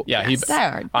 Oh, yeah, Die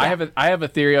Hard. I have a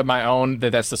theory of my own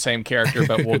that that's the same character,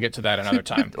 but we'll get to that another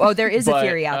time. Oh, there is a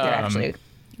theory out there actually.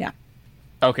 Yeah.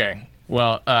 Okay.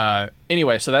 Well,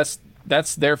 anyway, so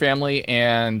that's their family,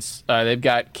 and they've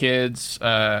got kids,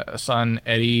 a son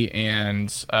Eddie, and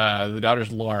the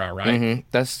daughter's Laura, right?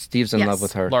 That's Steve's in love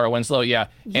with her. Laura Winslow, yeah.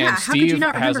 Yeah, And how could you Steve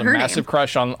not has a remember her massive name?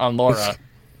 crush on Laura.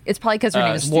 It's probably because her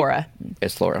name is Laura.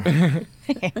 It's Laura.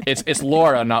 It's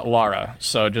Laura, not Laura.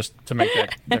 So just to make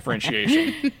that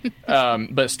differentiation.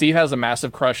 But Steve has a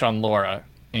massive crush on Laura,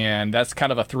 and that's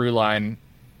kind of a through line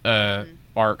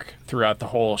arc throughout the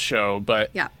whole show.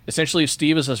 But essentially,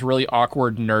 Steve is this really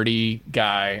awkward, nerdy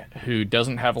guy who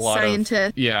doesn't have a lot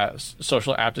of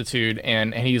social aptitude,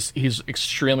 and he's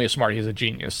extremely smart. He's a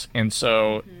genius, and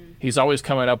so he's always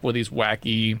coming up with these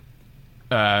wacky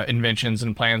inventions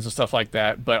and plans and stuff like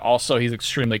that, but also he's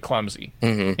extremely clumsy,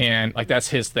 and like that's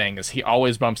his thing, is he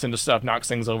always bumps into stuff, knocks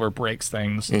things over, breaks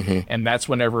things, and that's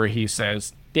whenever he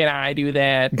says, "Did I do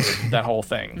that?" That whole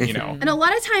thing, And a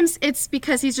lot of times it's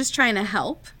because he's just trying to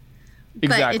help.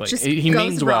 Exactly. But it just he goes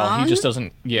means well. wrong. He just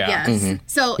doesn't. Yeah. Yes.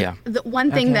 So the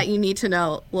one thing that you need to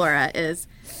know, Laura, is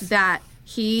that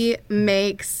he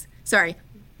makes. Sorry,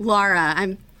 Laura.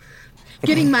 I'm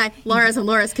getting my Laura's and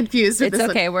Laura's confused. With It's this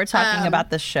okay. one. We're talking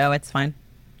about this show. It's fine.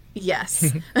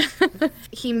 Yes.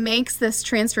 He makes this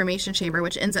transformation chamber,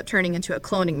 which ends up turning into a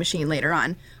cloning machine later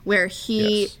on, where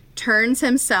he turns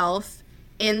himself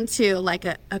into like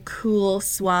a cool,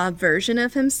 suave version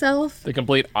of himself. The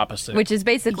complete opposite. Which is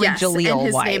basically Jaleel and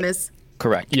his White. name is...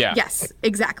 Correct. Yeah. Yes,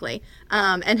 exactly.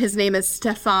 And his name is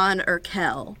Stefan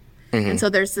Urkel. And so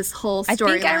there's this whole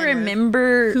story. I think I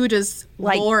remember who does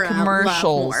like Laura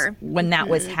commercials love more. when that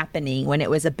was happening, when it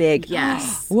was a big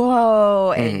Yes.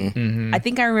 whoa. And I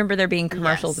think I remember there being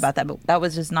commercials about that, but that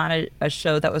was just not a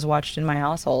show that was watched in my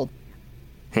household.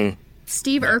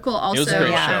 Steve Urkel also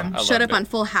showed up it. on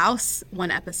Full House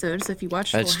one episode. So if you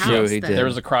watch That's Full true, House, he then did. There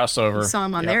was a crossover. you saw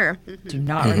him on there. Do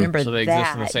not remember So they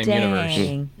that. exist in the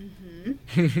same Dang.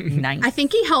 Nice. I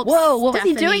think he helped. Whoa, what was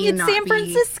he Stephanie doing in not San be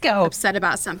Francisco? Upset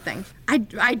about something. I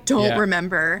don't Yeah.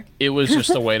 remember. It was just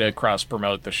a way to cross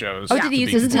promote the shows. Oh, did he to use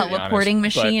be his completely teleporting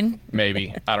honest, but machine?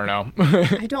 Maybe. I don't know.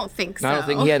 I don't think so. I don't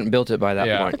think he hadn't built it by that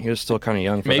Yeah. point. He was still kind of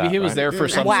young for Maybe that, he was right? there for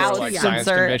some Wow, sort of like yeah. science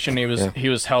Insert. convention. He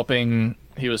was helping.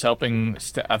 He was helping.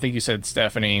 I think you said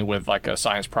Stephanie with like a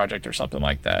science project or something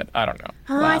like that. I don't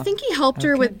know. I think he helped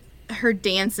her with her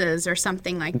dances or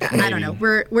something like that. I don't know.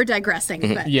 We're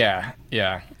digressing. But Yeah.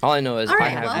 Yeah. All I know is All I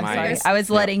right, have well, my. sorry. I was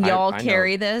letting y'all I know.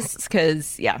 carry this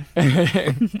because, yeah.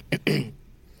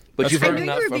 But you've I heard knew you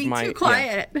enough were of being my. too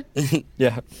quiet.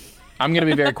 Yeah. I'm gonna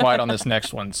be very quiet on this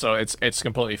next one, so it's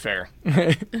completely fair.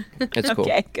 It's cool.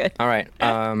 Okay, good. All right.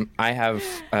 I have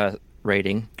a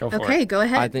rating. Go for Okay, it. go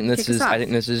ahead. I think this Kick us is. off. I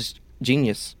think this is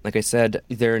genius. Like I said,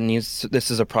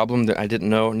 this is a problem that I didn't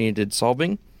know needed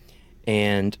solving,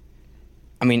 and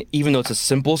I mean, even though it's a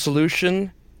simple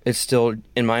solution, it's still,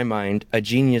 in my mind, a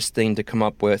genius thing to come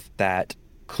up with. That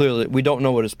clearly we don't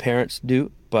know what his parents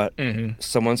do, but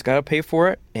someone's got to pay for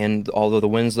it. And although the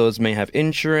Winslows may have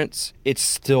insurance, it's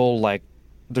still like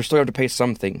they're still going to pay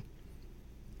something,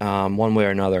 one way or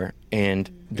another. And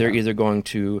they're either going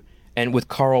to. And with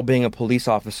Carl being a police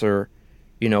officer,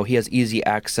 you know, he has easy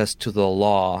access to the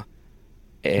law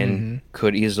and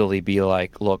could easily be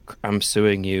like, look, I'm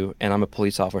suing you and I'm a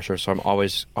police officer, so I'm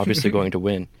always obviously going to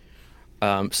win.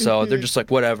 So they're just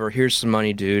like, whatever, here's some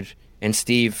money, dude. And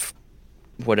Steve,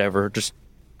 whatever, just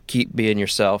keep being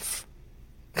yourself.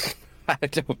 I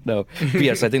don't know. But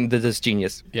yes, I think this is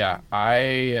genius. Yeah,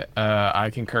 I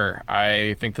concur.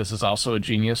 I think this is also a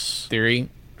genius theory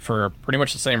for pretty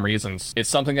much the same reasons. It's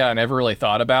something that I never really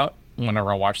thought about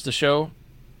whenever I watched the show,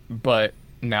 but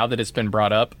now that it's been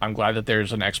brought up, I'm glad that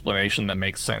there's an explanation that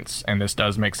makes sense, and this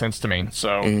does make sense to me.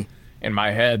 So in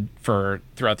my head,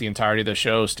 throughout the entirety of the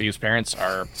show, Steve's parents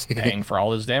are paying for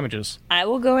all his damages. I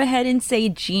will go ahead and say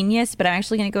genius, but I'm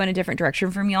actually going to go in a different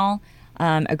direction from y'all.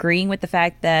 Agreeing with the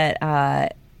fact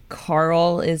that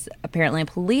Carl is apparently a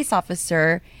police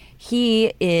officer.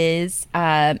 He is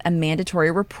a mandatory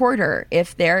reporter.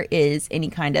 If there is any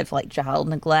kind of like child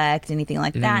neglect, anything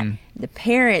like that, the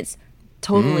parents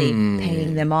totally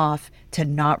paying them off to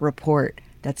not report.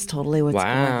 That's totally what's going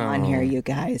on here, you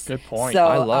guys. Good point. So,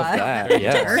 I love that.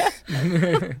 Yes.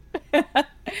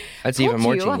 That's even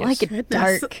more genius. I like it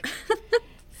dark.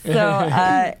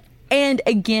 So, and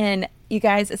again, you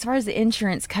guys, as far as the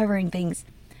insurance covering things,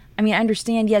 I mean, I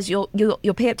understand. Yes, you'll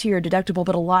pay up to your deductible,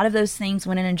 but a lot of those things,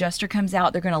 when an adjuster comes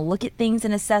out, they're going to look at things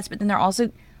and assess. But then there are also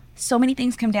so many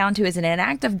things come down to: is it an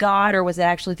act of God or was it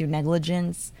actually through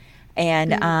negligence?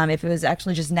 And if it was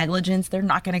actually just negligence, they're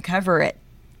not going to cover it.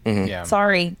 Yeah.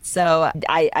 Sorry. So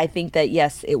I think that,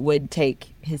 yes, it would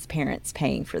take his parents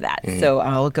paying for that. So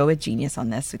I'll go with genius on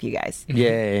this with you guys.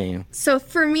 Yay. So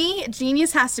for me,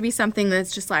 genius has to be something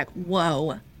that's just like,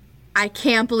 whoa, I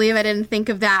can't believe I didn't think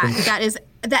of that.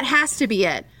 That has to be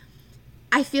it.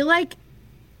 I feel like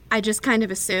I just kind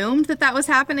of assumed that was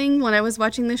happening when I was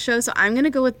watching this show. So I'm going to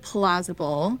go with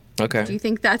plausible. Okay. Do you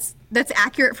think that's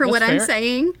accurate for what fair. I'm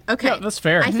saying? Okay. Yeah, that's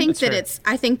fair. I think That's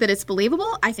fair. I think that it's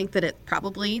believable. I think that it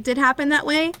probably did happen that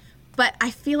way. But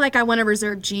I feel like I want to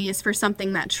reserve genius for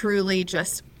something that truly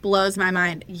just blows my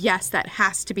mind. Yes, that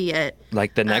has to be it.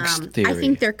 Like the next theory. I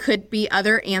think there could be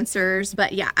other answers,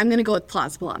 but yeah, I'm going to go with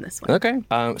plausible on this one.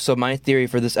 Okay. So my theory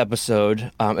for this episode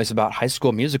is about High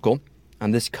School Musical.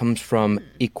 And this comes from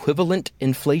Equivalent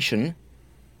Inflation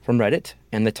from Reddit.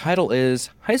 And the title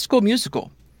is High School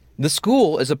Musical. The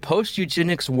school is a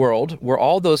post-eugenics world where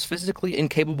all those physically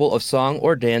incapable of song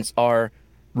or dance are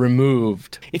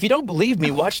removed. If you don't believe me,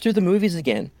 watch through the movies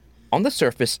again. On the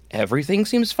surface, everything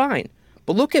seems fine.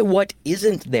 But look at what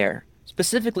isn't there.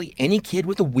 Specifically, any kid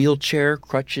with a wheelchair,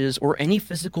 crutches, or any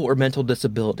physical or mental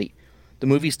disability. The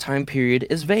movie's time period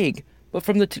is vague, but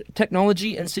from the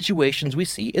technology and situations we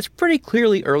see, it's pretty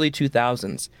clearly early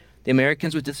 2000s. The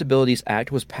Americans with Disabilities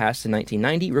Act was passed in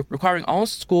 1990, requiring all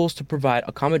schools to provide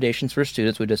accommodations for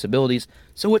students with disabilities,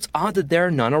 so it's odd that there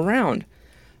are none around.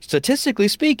 Statistically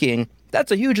speaking,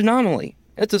 that's a huge anomaly.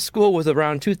 It's a school with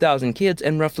around 2,000 kids,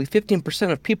 and roughly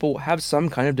 15% of people have some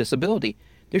kind of disability.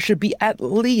 There should be at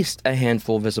least a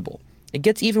handful visible. It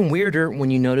gets even weirder when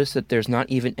you notice that there's not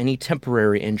even any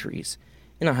temporary injuries.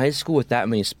 In a high school with that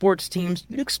many sports teams,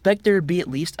 you'd expect there to be at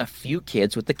least a few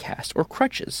kids with a cast or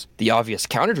crutches. The obvious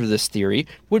counter to this theory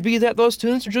would be that those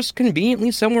students are just conveniently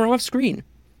somewhere off screen.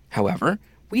 However,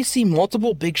 we see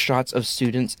multiple big shots of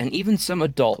students and even some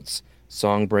adults,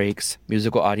 song breaks,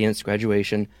 musical audience,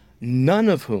 graduation, none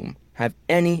of whom have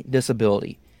any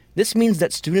disability. This means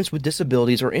that students with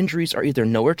disabilities or injuries are either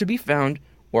nowhere to be found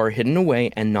or are hidden away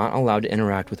and not allowed to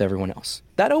interact with everyone else.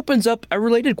 That opens up a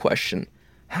related question.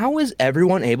 How is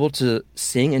everyone able to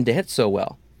sing and dance so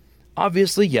well?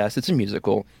 Obviously, yes, it's a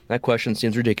musical. That question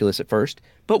seems ridiculous at first.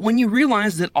 But when you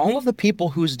realize that all of the people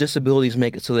whose disabilities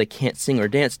make it so they can't sing or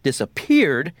dance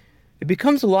disappeared, it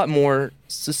becomes a lot more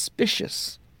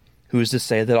suspicious. Who's to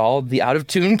say that all of the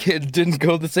out-of-tune kids didn't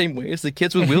go the same way as the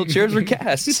kids with wheelchairs or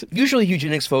casts? Usually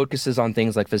eugenics focuses on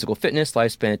things like physical fitness,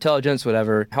 lifespan, intelligence,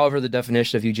 whatever. However, the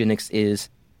definition of eugenics is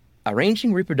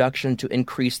arranging reproduction to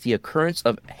increase the occurrence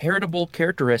of heritable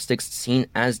characteristics seen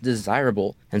as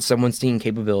desirable, and someone's singing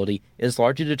capability is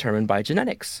largely determined by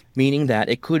genetics, meaning that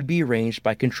it could be arranged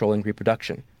by controlling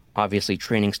reproduction. Obviously,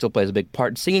 training still plays a big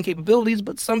part in singing capabilities,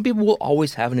 but some people will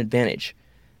always have an advantage.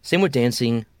 Same with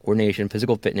dancing, coordination,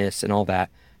 physical fitness, and all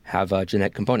that have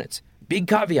genetic components. Big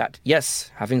caveat, yes,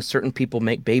 having certain people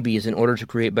make babies in order to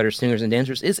create better singers and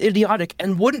dancers is idiotic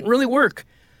and wouldn't really work.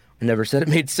 I never said it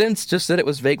made sense, just said it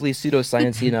was vaguely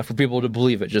pseudoscience-y enough for people to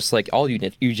believe it, just like all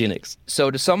eugenics.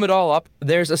 So to sum it all up,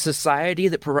 there's a society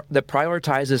that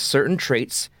prioritizes certain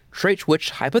traits which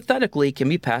hypothetically can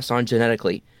be passed on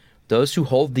genetically. Those who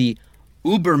hold the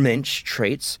Ubermensch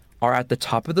traits are at the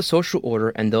top of the social order,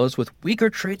 and those with weaker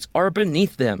traits are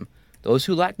beneath them. Those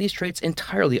who lack these traits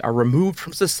entirely are removed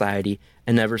from society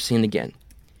and never seen again.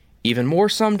 Even more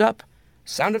summed up,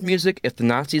 Sound of Music if the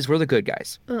Nazis were the good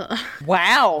guys. Ugh.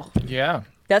 Wow. Yeah.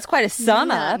 That's quite a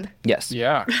sum up. Yes.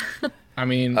 Yeah. I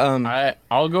mean,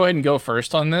 I'll go ahead and go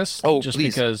first on this. Just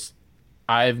please. Because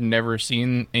I've never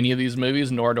seen any of these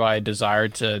movies, nor do I desire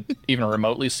to even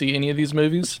remotely see any of these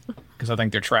movies, because I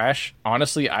think they're trash.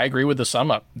 Honestly, I agree with the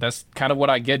sum up. That's kind of what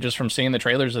I get just from seeing the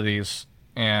trailers of these.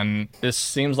 and this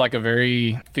seems like a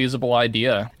very feasible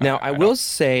idea. Now, I will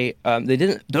say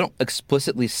they don't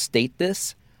explicitly state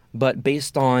this, but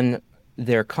based on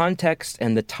their context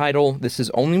and the title, this is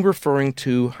only referring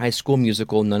to High School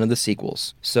Musical, none of the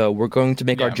sequels. So we're going to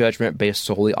make our judgment based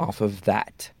solely off of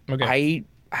that. Okay.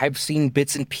 I've seen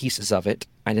bits and pieces of it.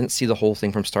 I didn't see the whole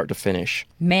thing from start to finish.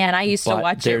 Man, I used to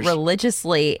watch it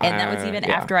religiously, and that was even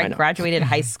after I graduated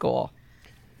high school.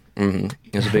 It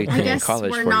was a big thing in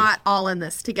college. We're not all in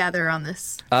this together on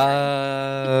this.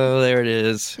 There it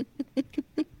is.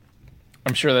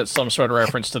 I'm sure that's some sort of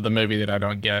reference to the movie that I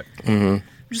don't get. I'm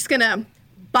just going to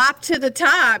bop to the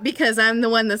top because I'm the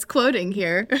one that's quoting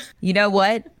here. You know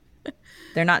what?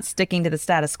 They're not sticking to the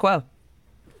status quo.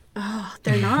 Oh,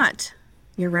 they're not.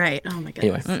 You're right. Oh, my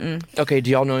goodness. Anyway. Okay,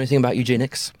 do y'all know anything about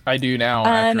eugenics? I do now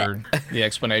after the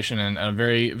explanation and a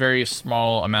very, very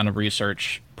small amount of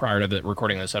research prior to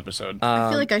recording this episode. I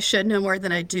feel like I should know more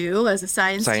than I do as a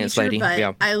science teacher, lady,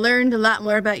 but I learned a lot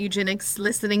more about eugenics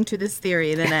listening to this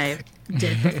theory than I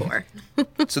did before.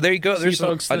 So there you go. There's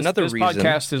another this reason. This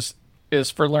podcast is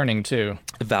for learning too.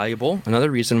 Valuable. Another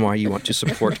reason why you want to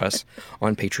support us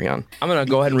on Patreon. I'm going to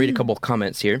go ahead and read a couple of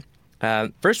comments here.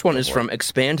 First one is from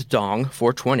Expand Dong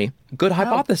 420. Good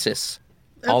hypothesis.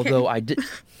 Okay. Although I did...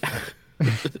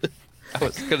 I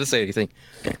wasn't going to say anything.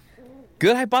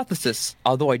 Good hypothesis.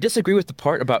 Although I disagree with the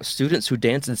part about students who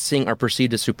dance and sing are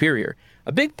perceived as superior.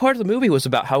 A big part of the movie was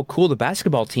about how cool the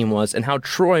basketball team was and how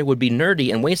Troy would be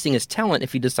nerdy and wasting his talent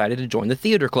if he decided to join the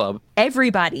theater club.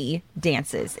 Everybody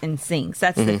dances and sings.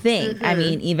 That's the thing. I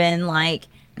mean, even like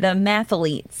the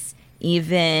mathletes,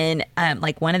 even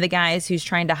like one of the guys who's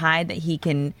trying to hide that he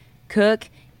can cook.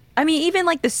 I mean, even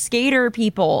like the skater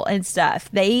people and stuff,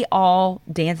 they all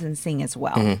dance and sing as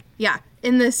well. Yeah.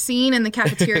 In the scene in the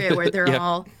cafeteria where they're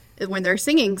all, when they're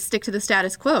singing, stick to the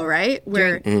status quo, right?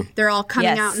 Where they're all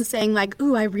coming out and saying like,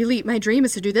 ooh, my dream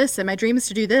is to do this and my dream is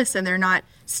to do this. And they're not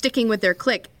sticking with their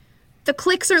clique. The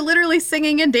cliques are literally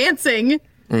singing and dancing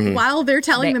while they're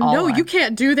telling them, no, you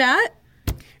can't do that.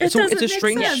 It's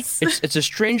a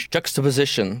strange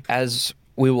juxtaposition, as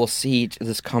we will see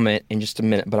this comment in just a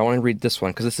minute. But I want to read this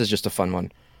one because this is just a fun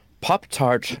one.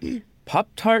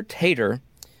 Pop-Tart Hater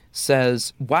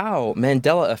says, wow,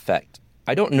 Mandela effect.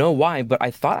 I don't know why, but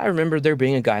I thought I remembered there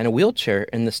being a guy in a wheelchair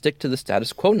in the stick to the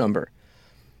status quo number.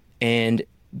 And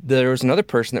there was another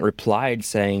person that replied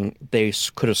saying they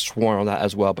could have sworn that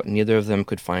as well, but neither of them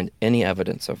could find any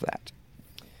evidence of that.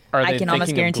 I can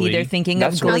almost guarantee they're thinking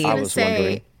of Glee. That's what I was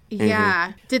wondering.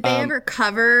 Yeah. Did they ever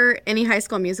cover any High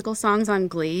School Musical songs on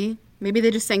Glee? Maybe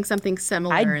they just sang something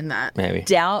similar in that. Maybe.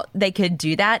 Doubt they could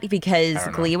do that because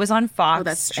Glee was on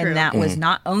Fox and that was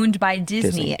not owned by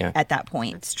Disney at that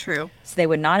point. That's true. So they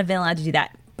would not have been allowed to do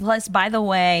that. Plus, by the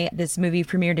way, this movie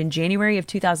premiered in January of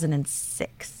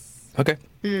 2006. Okay.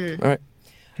 All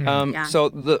right. So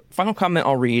the final comment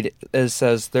I'll read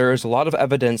says, there is a lot of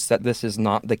evidence that this is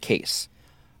not the case.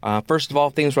 First of all,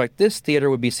 things like this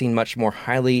theater would be seen much more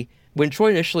highly. When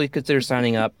Troy initially considered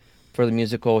signing up for the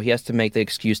musical, he has to make the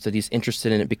excuse that he's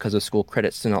interested in it because of school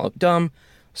credits to not look dumb.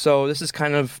 So this is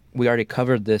kind of, we already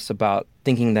covered this about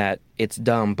thinking that it's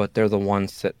dumb, but they're the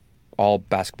ones that all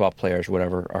basketball players,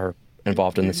 whatever, are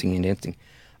involved in the singing and dancing.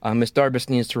 Miss Darbus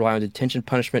needs to rely on detention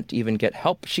punishment to even get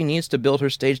help. She needs to build her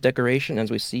stage decoration,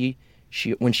 as we see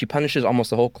when she punishes almost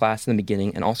the whole class in the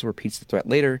beginning and also repeats the threat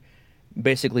later,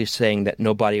 basically saying that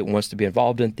nobody wants to be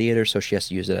involved in theater, so she has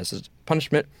to use it as a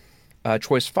punishment.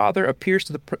 Troy's father appeals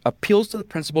to the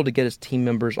principal to get his team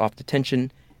members off detention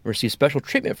and receive special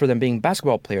treatment for them being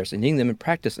basketball players and needing them in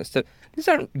practice instead. These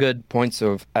aren't good points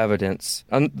of evidence.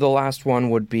 The last one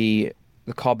would be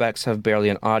the callbacks have barely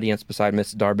an audience beside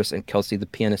Miss Darbus and Kelsey, the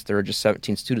pianist. There are just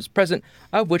 17 students present,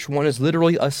 of which one is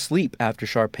literally asleep after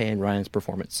Sharpay and Ryan's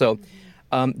performance. So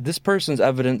this person's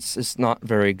evidence is not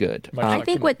very good. I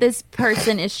think what this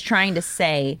person is trying to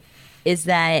say is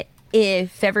that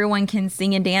if everyone can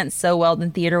sing and dance so well,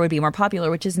 then theater would be more popular,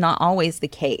 which is not always the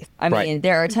case. I mean,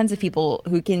 there are tons of people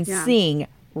who can sing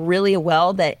really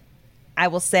well that I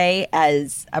will say,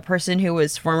 as a person who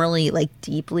was formerly like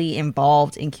deeply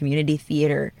involved in community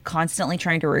theater, constantly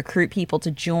trying to recruit people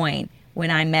to join, when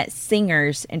I met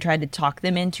singers and tried to talk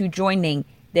them into joining,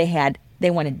 they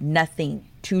wanted nothing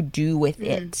to do with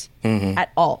it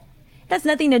at all. It has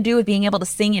nothing to do with being able to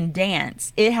sing and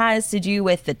dance. It has to do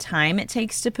with the time it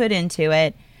takes to put into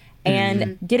it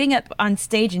and getting up on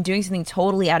stage and doing something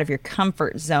totally out of your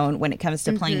comfort zone when it comes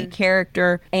to playing a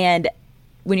character. And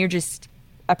when you're just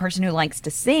a person who likes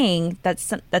to sing,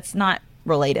 that's not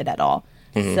related at all.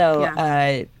 So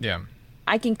I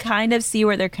can kind of see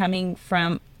where they're coming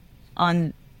from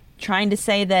on trying to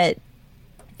say that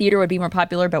theater would be more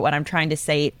popular, but what I'm trying to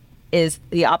say is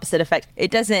the opposite effect. It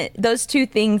doesn't, those two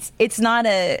things, there's not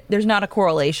a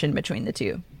correlation between the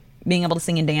two, being able to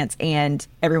sing and dance and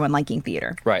everyone liking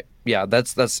theater. Right. Yeah,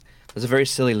 that's a very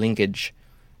silly linkage.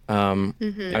 I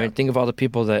mean, think of all the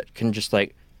people that can just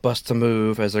like bust a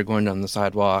move as they're going down the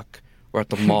sidewalk or at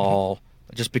the mall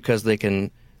just because they can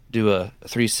do a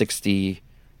 360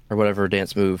 or whatever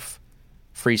dance move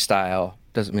freestyle.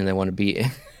 Doesn't mean they want to be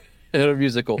in a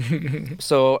musical.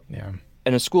 So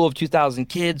in a school of 2,000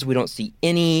 kids, we don't see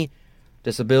any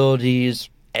disabilities.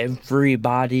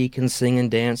 Everybody can sing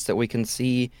and dance that we can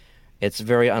see. It's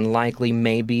very unlikely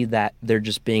maybe that they're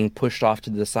just being pushed off to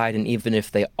the side. And even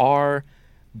if they are,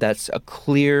 that's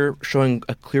showing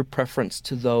a clear preference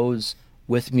to those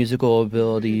with musical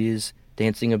abilities,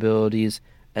 dancing abilities,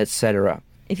 etc.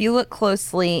 If you look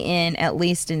closely in, at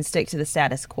least in Stick to the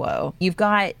Status Quo, you've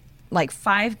got like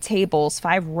 5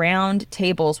 round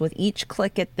tables with each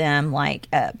click at them, like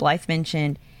Blythe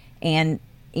mentioned, and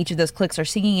each of those clicks are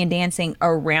singing and dancing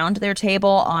around their table,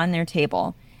 on their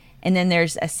table. And then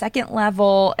there's a second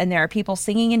level, and there are people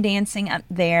singing and dancing up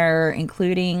there,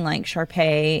 including like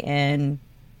Sharpay and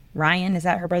Ryan. Is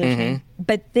that her brother's name?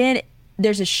 But then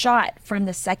there's a shot from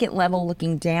the second level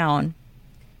looking down,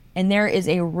 and there is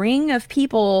a ring of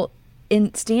people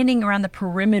standing around the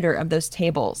perimeter of those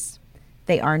tables.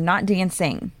 They are not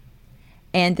dancing.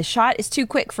 And the shot is too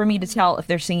quick for me to tell if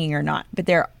they're singing or not. But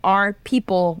there are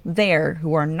people there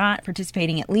who are not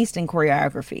participating, at least in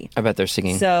choreography. I bet they're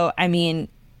singing. So, I mean,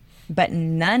 but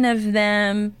none of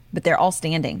them, but they're all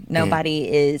standing. Nobody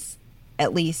is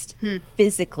at least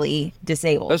physically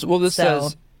disabled. This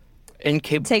says,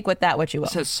 take with that what you will.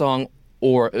 It says song,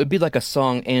 or it would be like a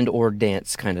song and or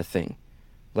dance kind of thing.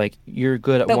 Like, you're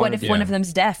good at But what if one of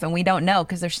them's deaf and we don't know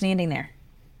because they're standing there?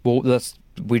 Well,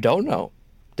 we don't know.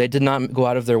 They did not go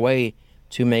out of their way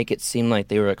to make it seem like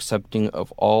they were accepting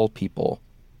of all people.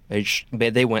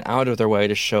 They went out of their way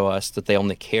to show us that they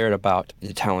only cared about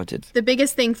the talented. The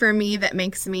biggest thing for me that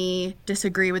makes me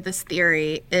disagree with this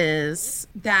theory is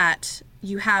that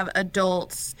you have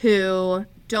adults who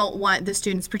don't want the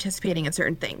students participating in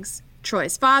certain things.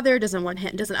 Troy's father doesn't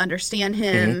understand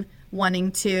him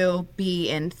wanting to be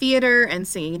in theater and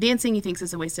singing and dancing. He thinks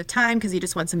it's a waste of time because he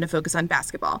just wants him to focus on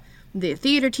basketball. The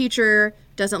theater teacher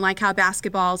doesn't like how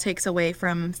basketball takes away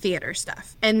from theater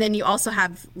stuff. And then you also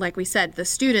have, like we said, the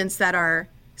students that are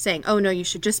saying, oh no, you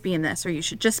should just be in this, or you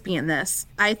should just be in this.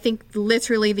 I think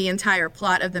literally the entire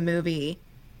plot of the movie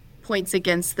points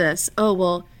against this. Oh,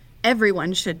 well,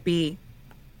 everyone should be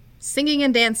singing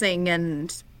and dancing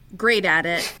and great at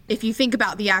it if you think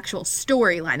about the actual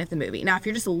storyline of the movie. Now, if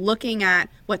you're just looking at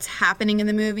what's happening in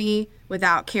the movie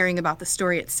without caring about the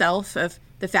story itself, of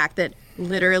the fact that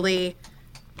literally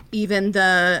even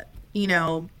the,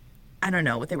 I don't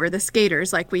know what they were, the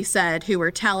skaters, like we said, who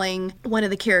were telling one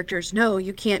of the characters, no,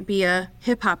 you can't be a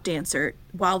hip hop dancer,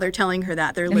 while they're telling her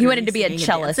that they're literally he wanted to be a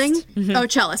cellist. Oh,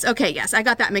 cellist. Okay, yes. I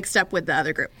got that mixed up with the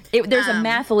other group. There's a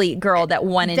mathlete girl that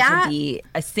wanted to be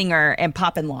a singer and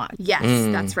poppin' lock. Yes,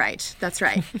 that's right. That's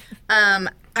right.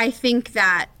 I think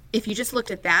that if you just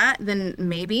looked at that, then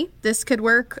maybe this could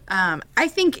work. I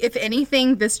think, if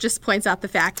anything, this just points out the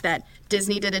fact that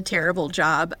Disney did a terrible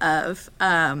job of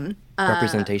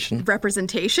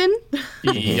representation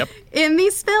Yep. in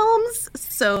these films.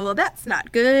 So that's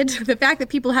not good. The fact that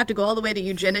people have to go all the way to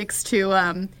eugenics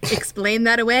to explain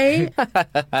that away,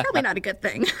 probably not a good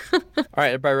thing. All right,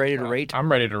 everybody ready to rate? I'm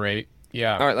ready to rate.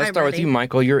 Yeah. All right, let's start with you,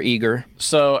 Michael. You're eager.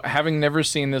 So, having never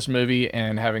seen this movie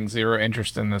and having zero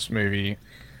interest in this movie,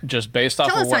 just based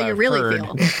off of what I've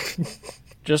heard,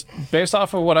 just based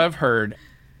off of what I've heard,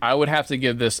 I would have to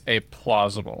give this a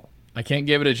plausible. I can't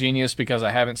give it a genius because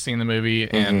I haven't seen the movie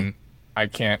and I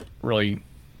can't really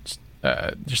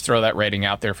just throw that rating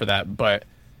out there for that. But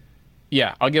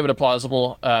yeah, I'll give it a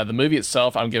plausible. The movie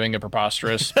itself, I'm giving a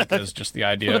preposterous because just the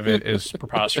idea of it is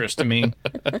preposterous to me.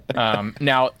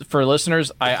 Now, for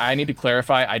listeners, I need to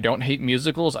clarify, I don't hate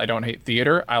musicals. I don't hate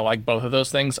theater. I like both of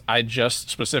those things. I just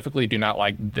specifically do not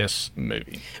like this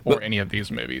movie or any of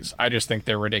these movies. I just think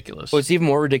they're ridiculous. What's even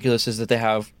more ridiculous is that they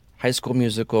have High School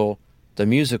Musical, the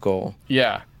musical.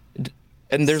 Yeah.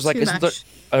 And there's like, isn't there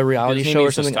a reality show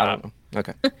or something? I don't know.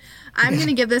 Okay. I'm going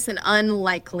to give this an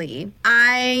unlikely.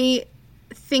 I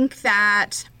think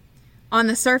that on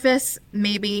the surface,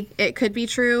 maybe it could be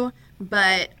true,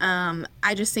 but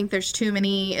I just think there's too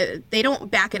many, they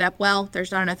don't back it up well.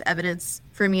 There's not enough evidence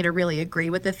for me to really agree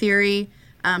with the theory.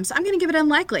 So I'm going to give it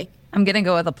unlikely. I'm going to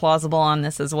go with a plausible on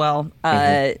this as well.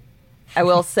 I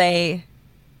will say,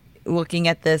 looking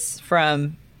at this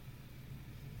from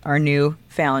our new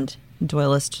found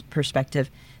Doyleist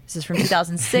perspective, This is from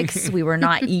 2006. We were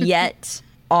not yet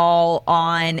all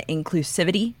on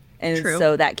inclusivity. And True.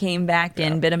 so that came back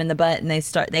and bit them in the butt, and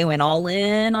they went all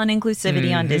in on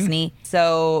inclusivity on Disney.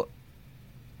 So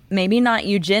maybe not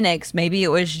eugenics. Maybe it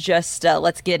was just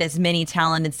let's get as many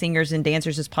talented singers and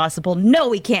dancers as possible. No,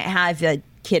 we can't have a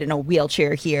kid in a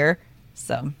wheelchair here.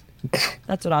 So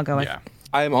that's what I'll go with. Yeah.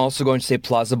 I'm also going to say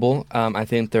plausible. I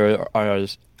think there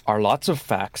are lots of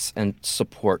facts and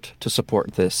support to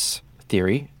support this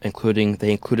theory, including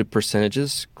they included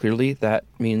percentages. Clearly, that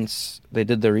means they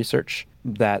did their research,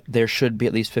 that there should be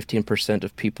at least 15%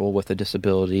 of people with a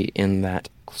disability in that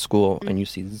school, and you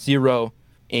see 0.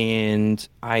 And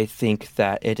I think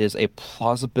that it is a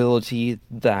plausibility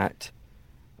that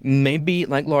maybe,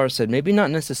 like Laura said, maybe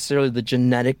not necessarily the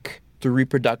genetic, the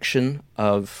reproduction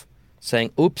of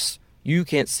saying, oops, you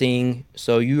can't sing,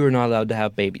 so you are not allowed to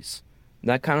have babies.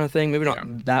 That kind of thing, maybe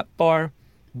not that far,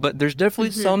 but there's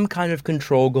definitely some kind of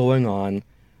control going on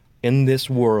in this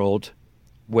world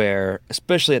where,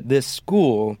 especially at this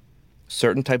school,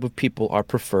 certain type of people are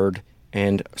preferred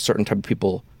and certain type of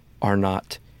people are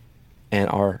not and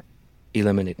are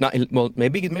eliminated.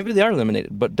 Maybe they are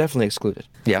eliminated, but definitely excluded.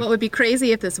 Yeah. What would be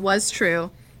crazy if this was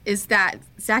true is that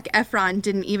Zac Efron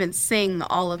didn't even sing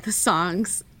all of the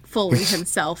songs fully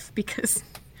himself because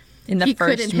in the he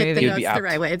first couldn't hit the movie. notes the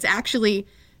right way. It's actually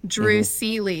Drew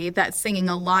Seeley that's singing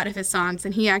a lot of his songs,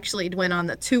 and he actually went on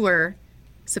the tour,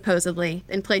 supposedly,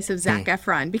 in place of Zac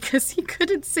Efron because he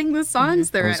couldn't sing the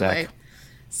songs the right way.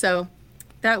 So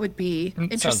that would be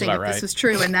interesting if this was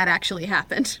true and that actually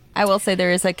happened. I will say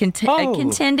there is a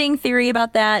contending theory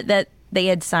about that they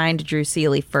had signed Drew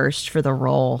Seeley first for the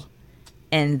role.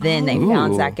 And then they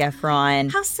found Zac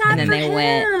Efron. How sad and then for they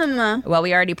him. went, well,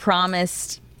 we already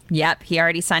promised. Yep, he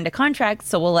already signed a contract,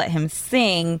 so we'll let him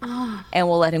sing and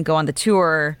we'll let him go on the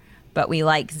tour. But we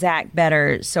like Zac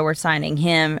better, so we're signing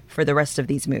him for the rest of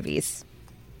these movies.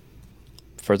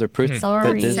 Further proof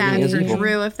that Disney is evil.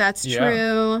 Drew, if that's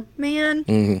true.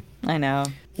 Man. I know.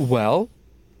 Well,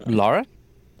 Laura?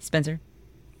 Spencer?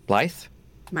 Blythe?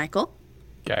 Michael?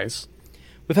 Guys.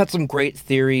 We've had some great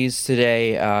theories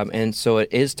today, and so it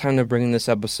is time to bring this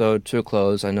episode to a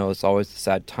close. I know it's always a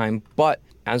sad time, but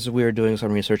as we were doing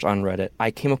some research on Reddit,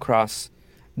 I came across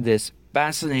this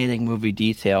fascinating movie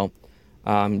detail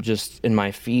just in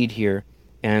my feed here,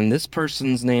 and this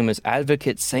person's name is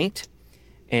Advocate Saint,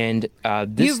 and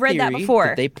this You've read that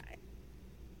before.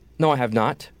 No, I have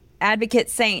not. Advocate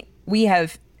Saint, we've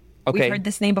heard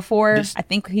this name before. I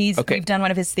think we've done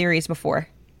one of his theories before.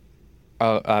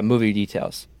 Movie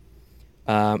details.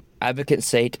 Advocate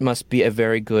Saint must be a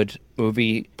very good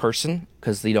movie person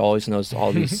because he always knows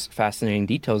all these fascinating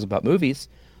details about movies.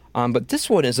 But this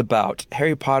one is about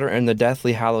Harry Potter and the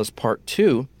Deathly Hallows Part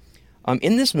 2.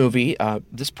 In this movie,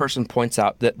 this person points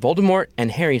out that Voldemort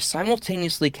and Harry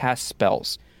simultaneously cast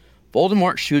spells.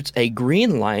 Voldemort shoots a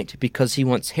green light because he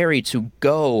wants Harry to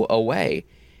go away.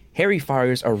 Harry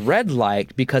fires a red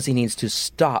light because he needs to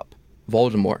stop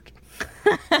Voldemort.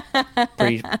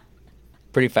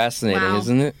 Pretty fascinating,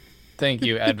 isn't it? Thank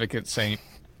you, Advocate Saint.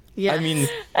 Yeah. I mean,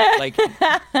 like,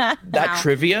 that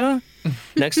trivia,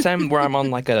 next time where I'm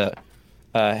on like a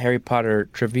Harry Potter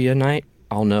trivia night,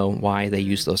 I'll know why they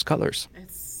use those colors.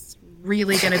 It's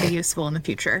really going to be useful in the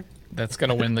future. That's going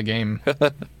to win the game.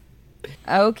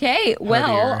 Okay,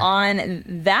 well, on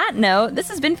that note, this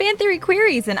has been Fan Theory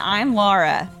Queries, and I'm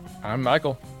Laura. I'm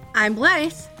Michael. I'm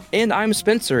Blythe. And I'm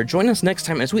Spencer. Join us next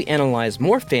time as we analyze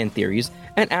more fan theories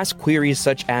and ask queries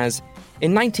such as,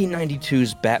 in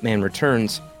 1992's Batman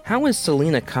Returns, how is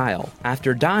Selena Kyle,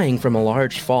 after dying from a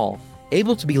large fall,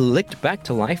 able to be licked back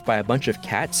to life by a bunch of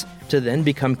cats to then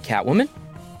become Catwoman?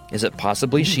 Is it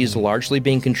possibly she's largely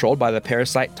being controlled by the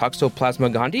parasite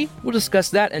Toxoplasma gondii? We'll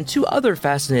discuss that and 2 other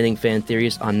fascinating fan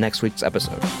theories on next week's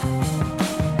episode.